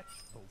protect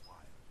the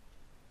wild.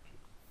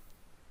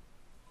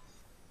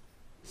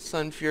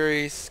 Sun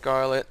Fury,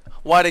 Scarlet.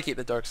 Why'd I keep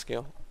the Dark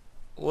Scale?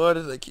 Why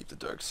did I keep the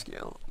Dark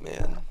Scale?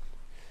 Man.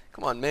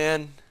 Come on,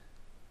 man.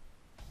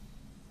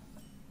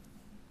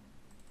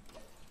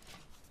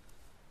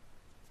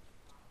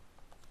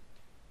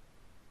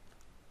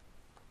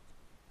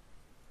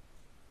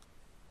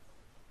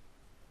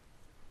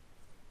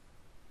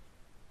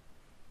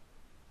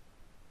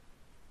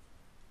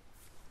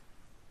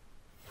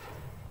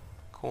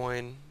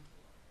 Coin.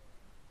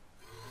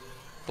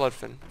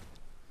 Bloodfin.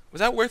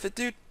 Was that worth it,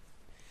 dude?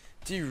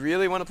 Do you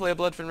really want to play a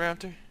Bloodfin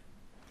Raptor?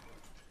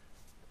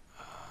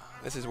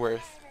 This is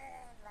worth.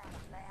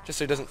 Just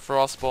so he doesn't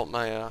Frostbolt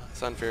my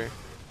Sun Fury.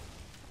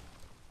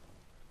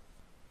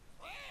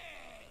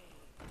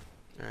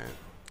 Alright.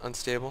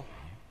 Unstable.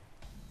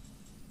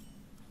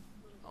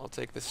 I'll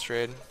take this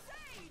trade.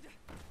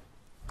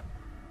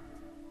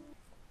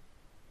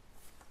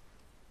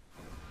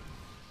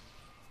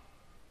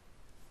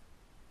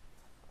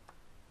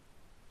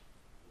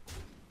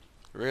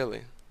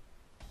 Really?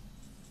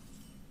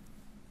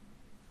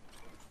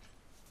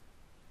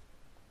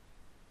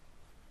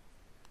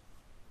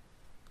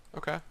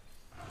 Okay.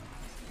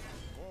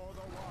 For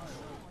the wild.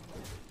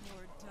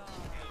 Your dog.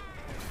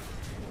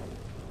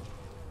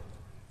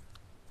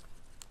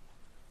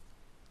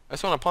 I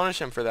just want to punish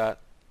him for that.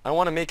 I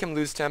want to make him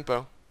lose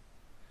tempo.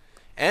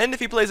 And if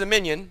he plays a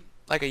minion,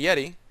 like a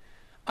Yeti,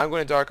 I'm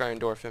going to Dark Iron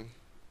Dwarf him.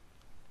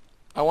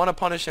 I want to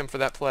punish him for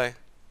that play.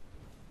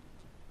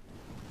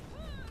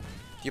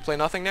 You play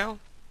nothing now?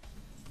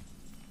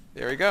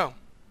 There we go.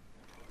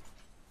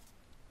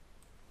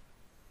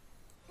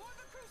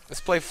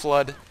 Let's play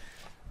Flood.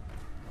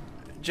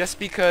 Just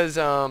because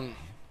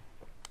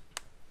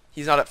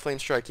he's not at Flame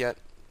Strike yet.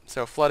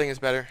 So flooding is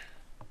better.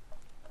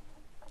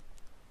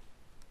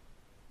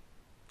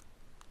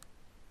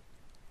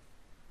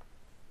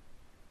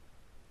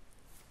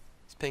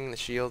 He's pinging the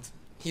shield.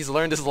 He's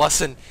learned his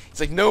lesson. He's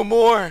like, no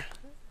more.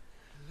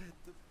 Let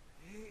the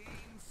pain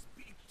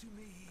speak to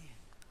me.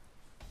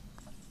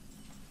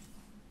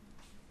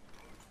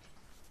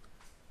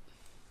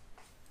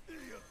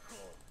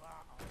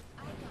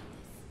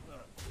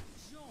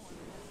 Join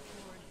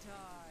or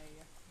die.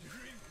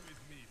 Drink with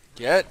me.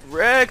 Get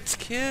wrecked,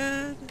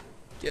 kid.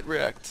 Get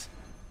wrecked.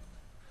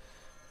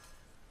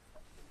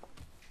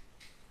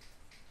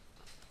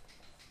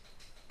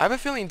 I have a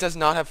feeling he does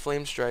not have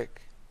Flame Strike.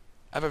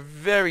 I have a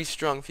very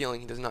strong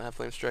feeling he does not have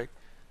Flame Strike.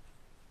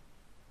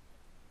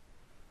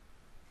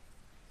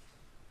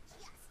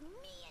 Just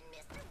me and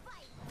Mr.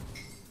 Bite.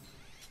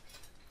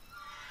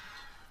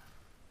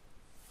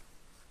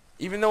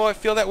 Even though I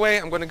feel that way,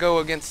 I'm going to go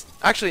against...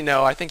 Actually,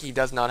 no, I think he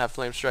does not have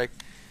Flame Strike.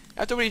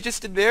 After what he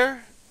just did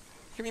there?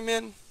 Hear me,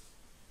 man?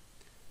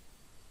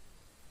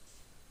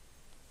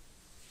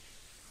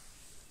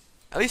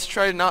 At least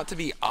try not to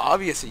be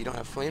obvious that you don't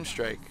have Flame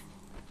Strike.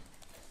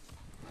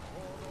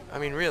 I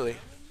mean, really.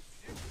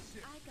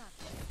 I got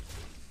this.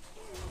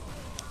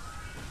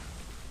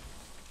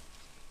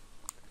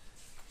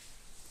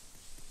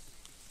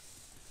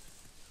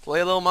 Play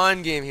a little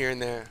mind game here and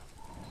there.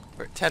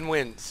 For 10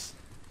 wins.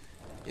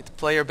 You have to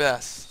play your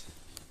best.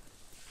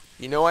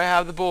 You know I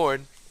have the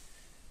board.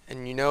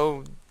 And you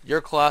know your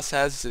class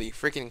has the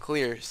freaking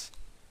clears.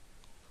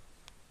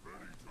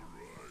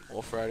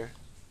 Wolf Rider.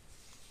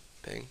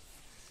 Ping.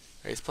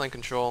 Alright, he's playing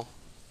control.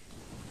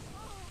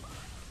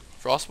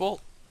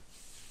 Frostbolt?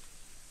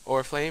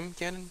 Or Flame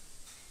Cannon?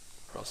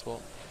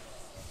 Frostbolt.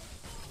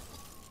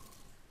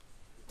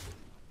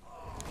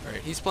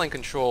 Alright, he's playing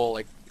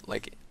control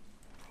like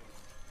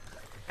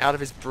out of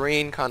his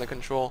brain kind of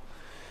control.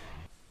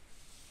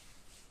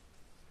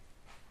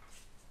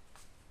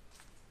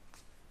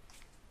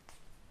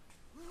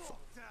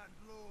 Locked and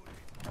loaded.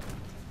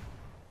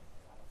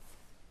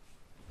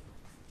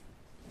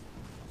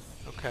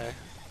 Okay.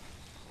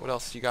 What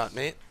else you got,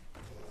 mate?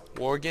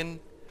 Worgen?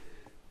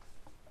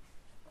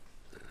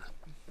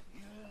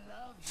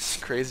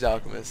 Crazed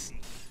Alchemist.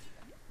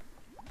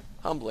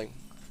 Humbling.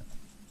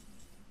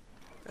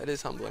 That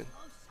is humbling.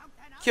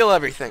 Kill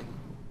everything.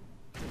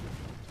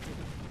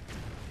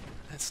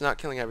 That's not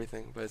killing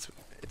everything, but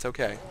it's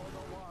okay.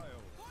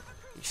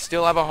 You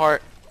still have a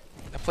heart.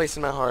 A place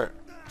in my heart.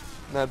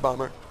 Mad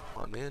Bomber.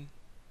 Come on, man.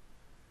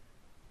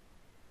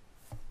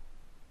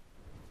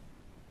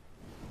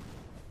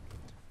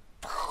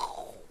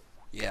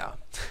 Yeah.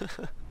 If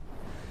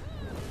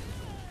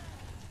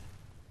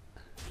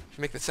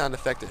you make the sound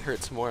effect, it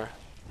hurts more.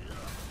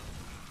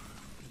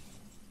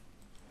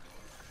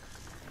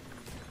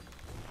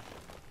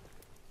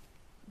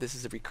 This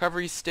is a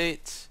recovery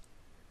state.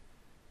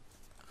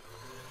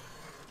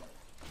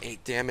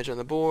 8 damage on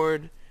the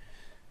board.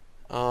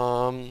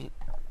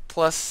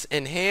 Plus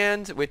in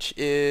hand, which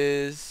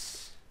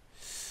is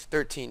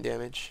 13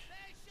 damage.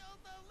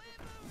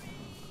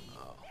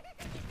 Oh.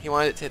 He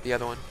wanted it to hit the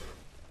other one.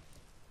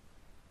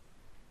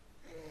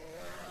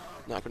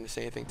 Not going to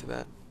say anything to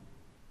that.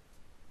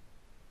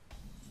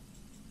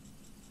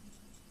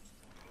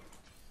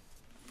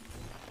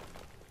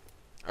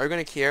 Are we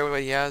going to care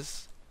what he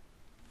has?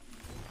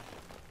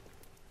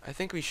 I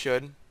think we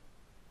should.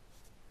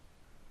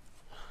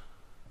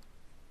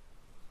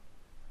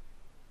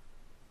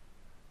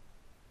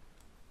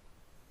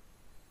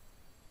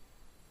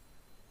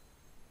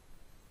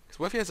 Because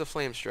what if he has a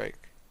Flame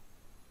Strike?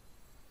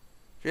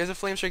 If he has a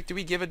Flame Strike, do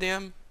we give a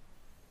damn?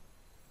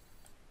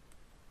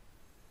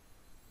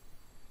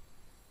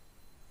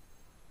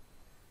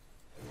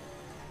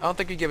 I don't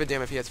think we give a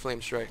damn if he has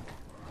Flame Strike.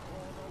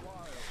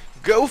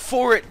 Go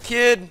for it,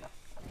 kid!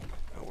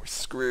 Oh, we're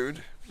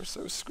screwed. We're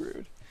so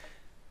screwed.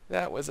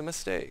 That was a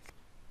mistake.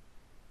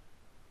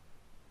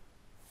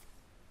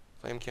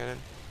 Flame Cannon.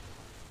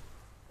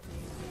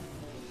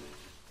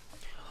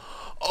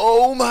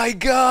 Oh my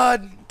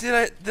god!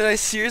 Did I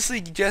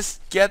seriously just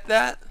get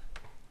that?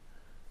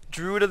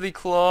 Druid of the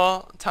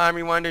Claw, Time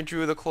Rewinder,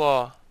 Druid of the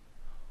Claw.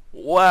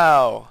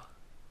 Wow.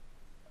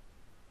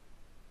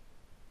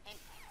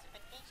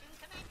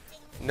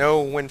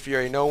 No Wind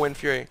Fury, no Wind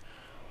Fury.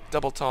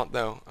 Double taunt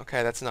though.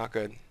 Okay, that's not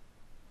good.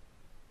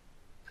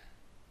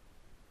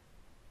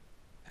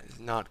 That is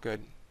not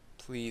good.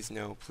 Please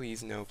no,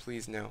 please no,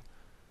 please no.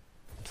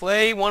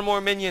 Play one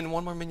more minion,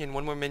 one more minion,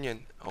 one more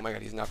minion. Oh my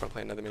god, he's not gonna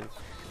play another minion.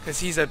 Because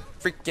he's a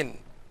freaking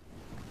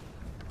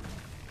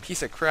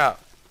piece of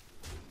crap.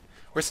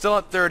 We're still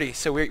at 30,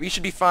 so we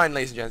should be fine,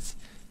 ladies and gents.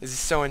 This is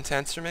so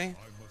intense for me.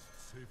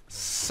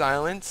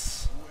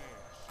 Silence.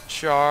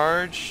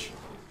 Charge.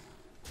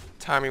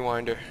 Time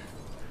Rewinder.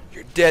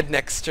 You're dead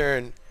next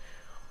turn.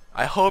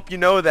 I hope you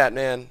know that,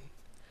 man.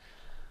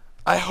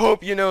 I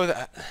hope you know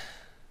that.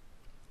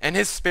 And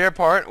his spare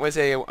part was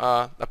a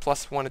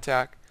 +1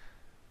 attack.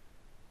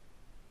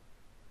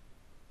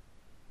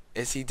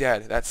 Is he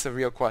dead? That's the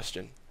real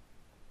question.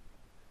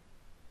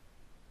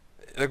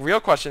 The real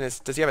question is,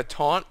 does he have a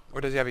taunt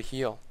or does he have a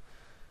heal?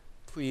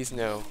 Please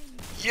no.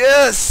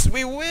 Yes!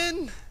 We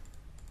win!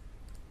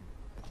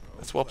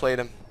 That's well played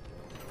him.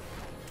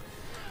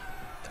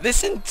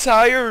 This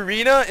entire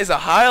arena is a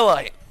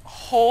highlight.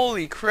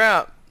 Holy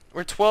crap.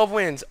 We're 12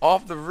 wins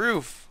off the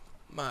roof.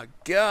 My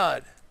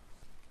god.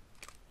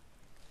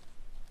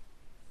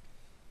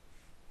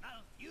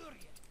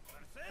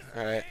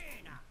 Alright.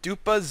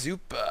 Dupa Zupa.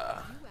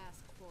 You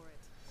asked for it.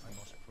 I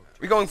must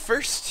protect. We going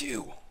first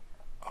too.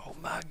 Oh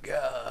my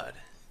god.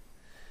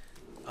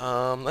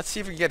 Let's see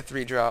if we can get a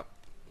 3-drop.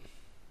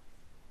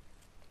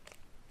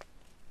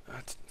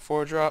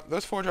 4-drop.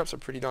 Those 4-drops are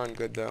pretty darn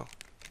good though.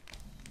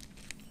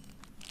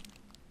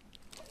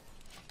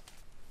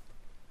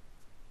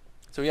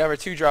 So we have our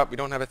 2-drop, we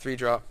don't have a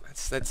 3-drop.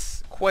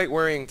 That's quite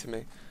worrying to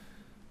me.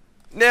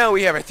 Now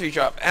we have our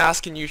 3-drop.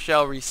 Ask and you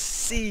shall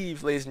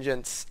receive, ladies and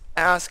gents.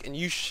 Ask and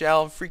you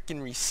shall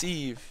freaking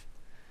receive.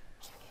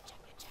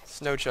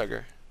 Snow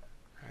Chugger.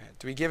 Alright,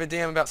 do we give a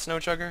damn about Snow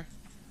Chugger?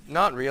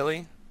 Not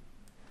really.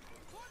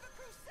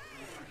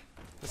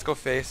 Let's go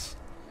face.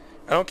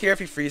 I don't care if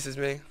he freezes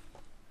me.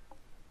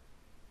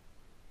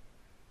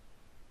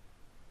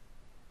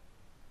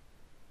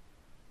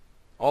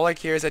 All I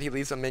care is that he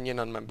leaves a minion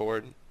on my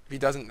board. If he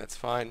doesn't, that's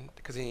fine,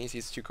 because he needs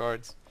these 2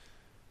 cards.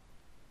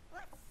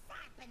 What's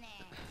happening?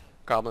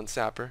 Goblin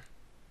Sapper.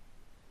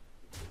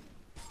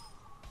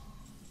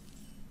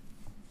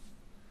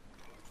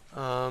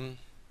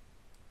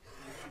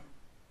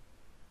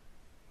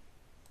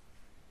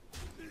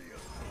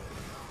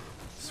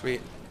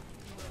 Sweet.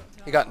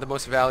 He got the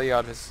most value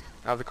out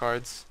of the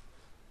cards.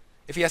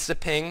 If he has to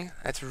ping,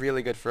 that's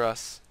really good for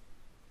us.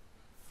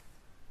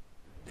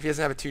 If he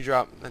doesn't have a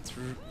 2-drop, that's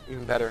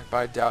even better, but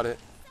I doubt it.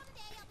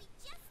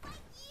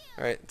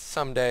 Alright,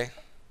 someday.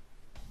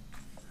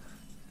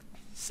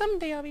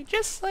 Someday I'll be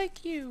just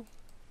like you.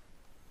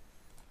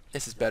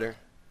 This is better.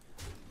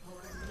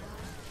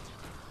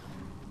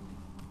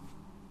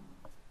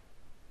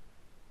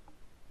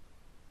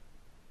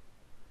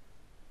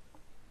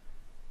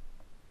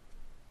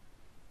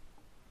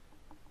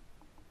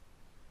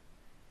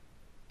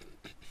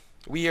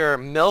 We are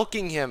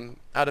milking him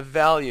out of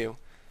value.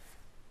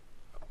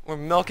 We're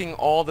milking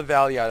all the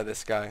value out of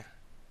this guy.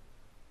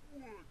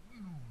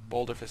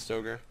 Boulder Fist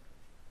Ogre.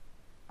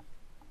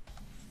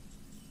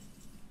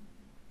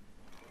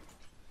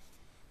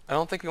 I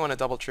don't think we want to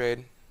double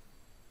trade.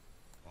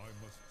 I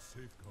must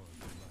safeguard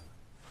the land.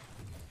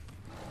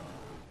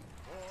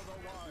 For the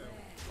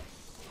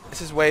wild.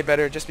 This is way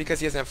better just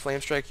because he doesn't have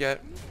Flame Strike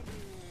yet.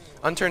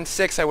 On turn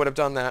 6 I would have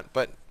done that,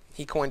 but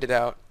he coined it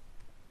out.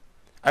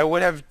 I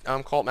would have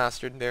Cult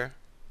Mastered there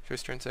if it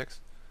was turn 6.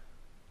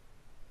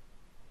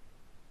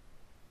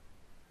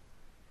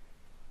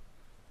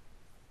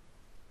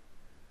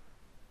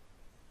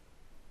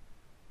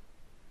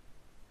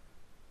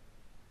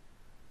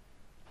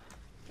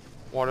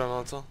 Water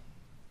Elemental.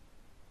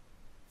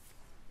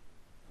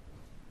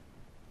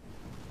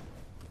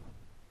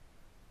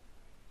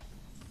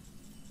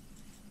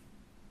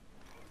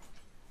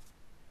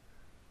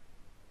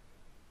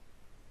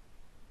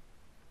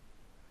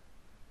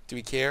 Do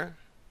we care?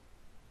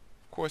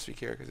 Of course we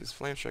care, because it's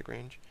Flame Strike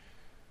range.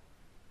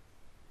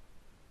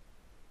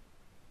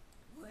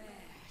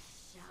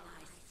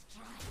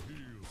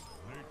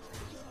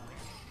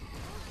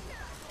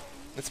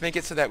 Let's make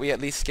it so that we at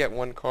least get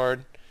 1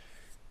 card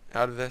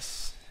out of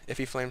this. If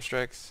he Flame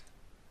Strikes,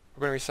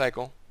 we're going to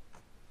recycle.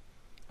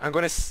 I'm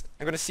going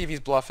to see if he's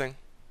bluffing.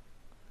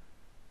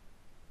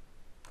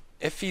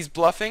 If he's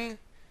bluffing,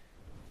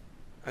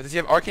 does he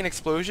have Arcane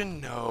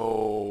Explosion?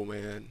 No,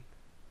 man.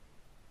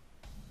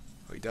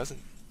 Oh, he doesn't.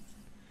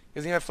 He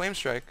doesn't even have Flame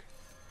Strike.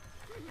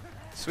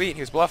 Sweet,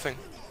 he was bluffing.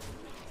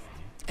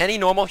 Any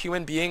normal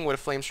human being would have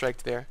Flame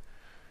Striked there.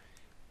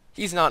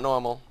 He's not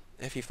normal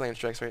if he Flame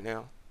Strikes right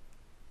now.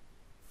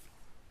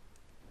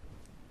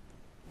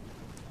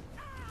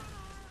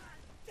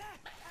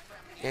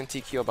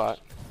 Antique Healbot.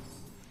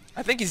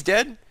 I think he's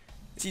dead.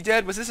 Is he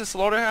dead? Was this a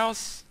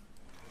slaughterhouse?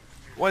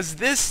 Was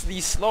this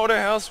the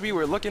slaughterhouse we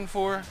were looking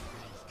for?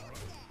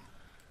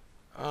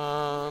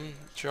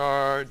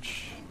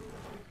 Charge.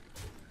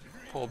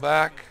 Pull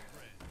back.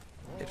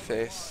 Hit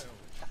face.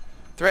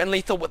 Threaten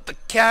lethal with the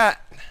cat,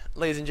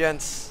 ladies and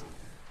gents.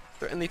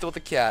 Threaten lethal with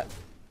the cat.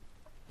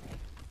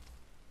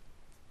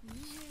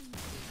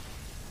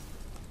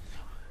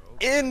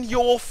 In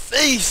your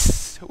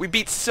face! We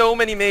beat so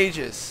many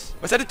mages.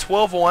 Was that a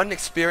 12-1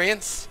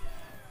 experience?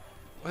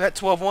 Was that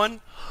 12-1?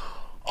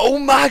 Oh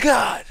my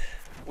god!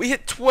 We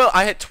hit 12.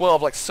 I hit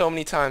 12 like so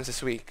many times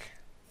this week.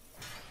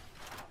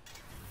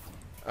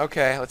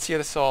 Okay, let's see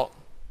the assault.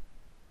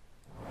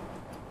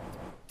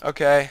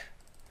 Okay.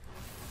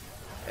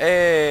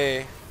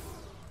 Hey.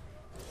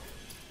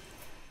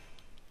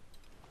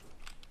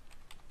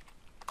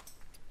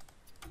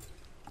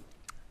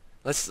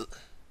 Let's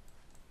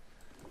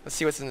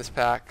see what's in this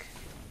pack.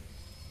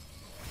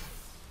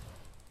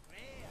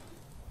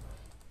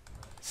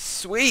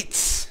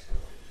 Sweet.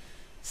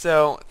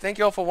 So, thank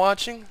you all for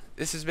watching.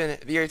 This has been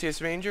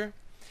TheRtsRanger,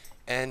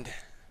 and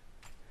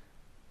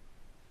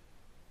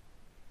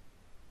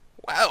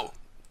wow,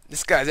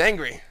 this guy's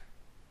angry.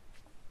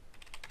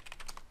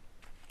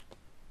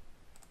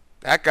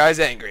 That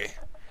guy's angry.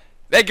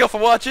 Thank you all for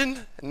watching.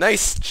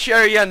 Nice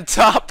cherry on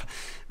top.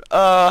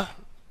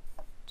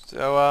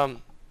 So,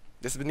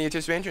 this has been the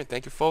TheRtsRanger, and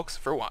thank you folks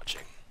for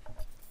watching.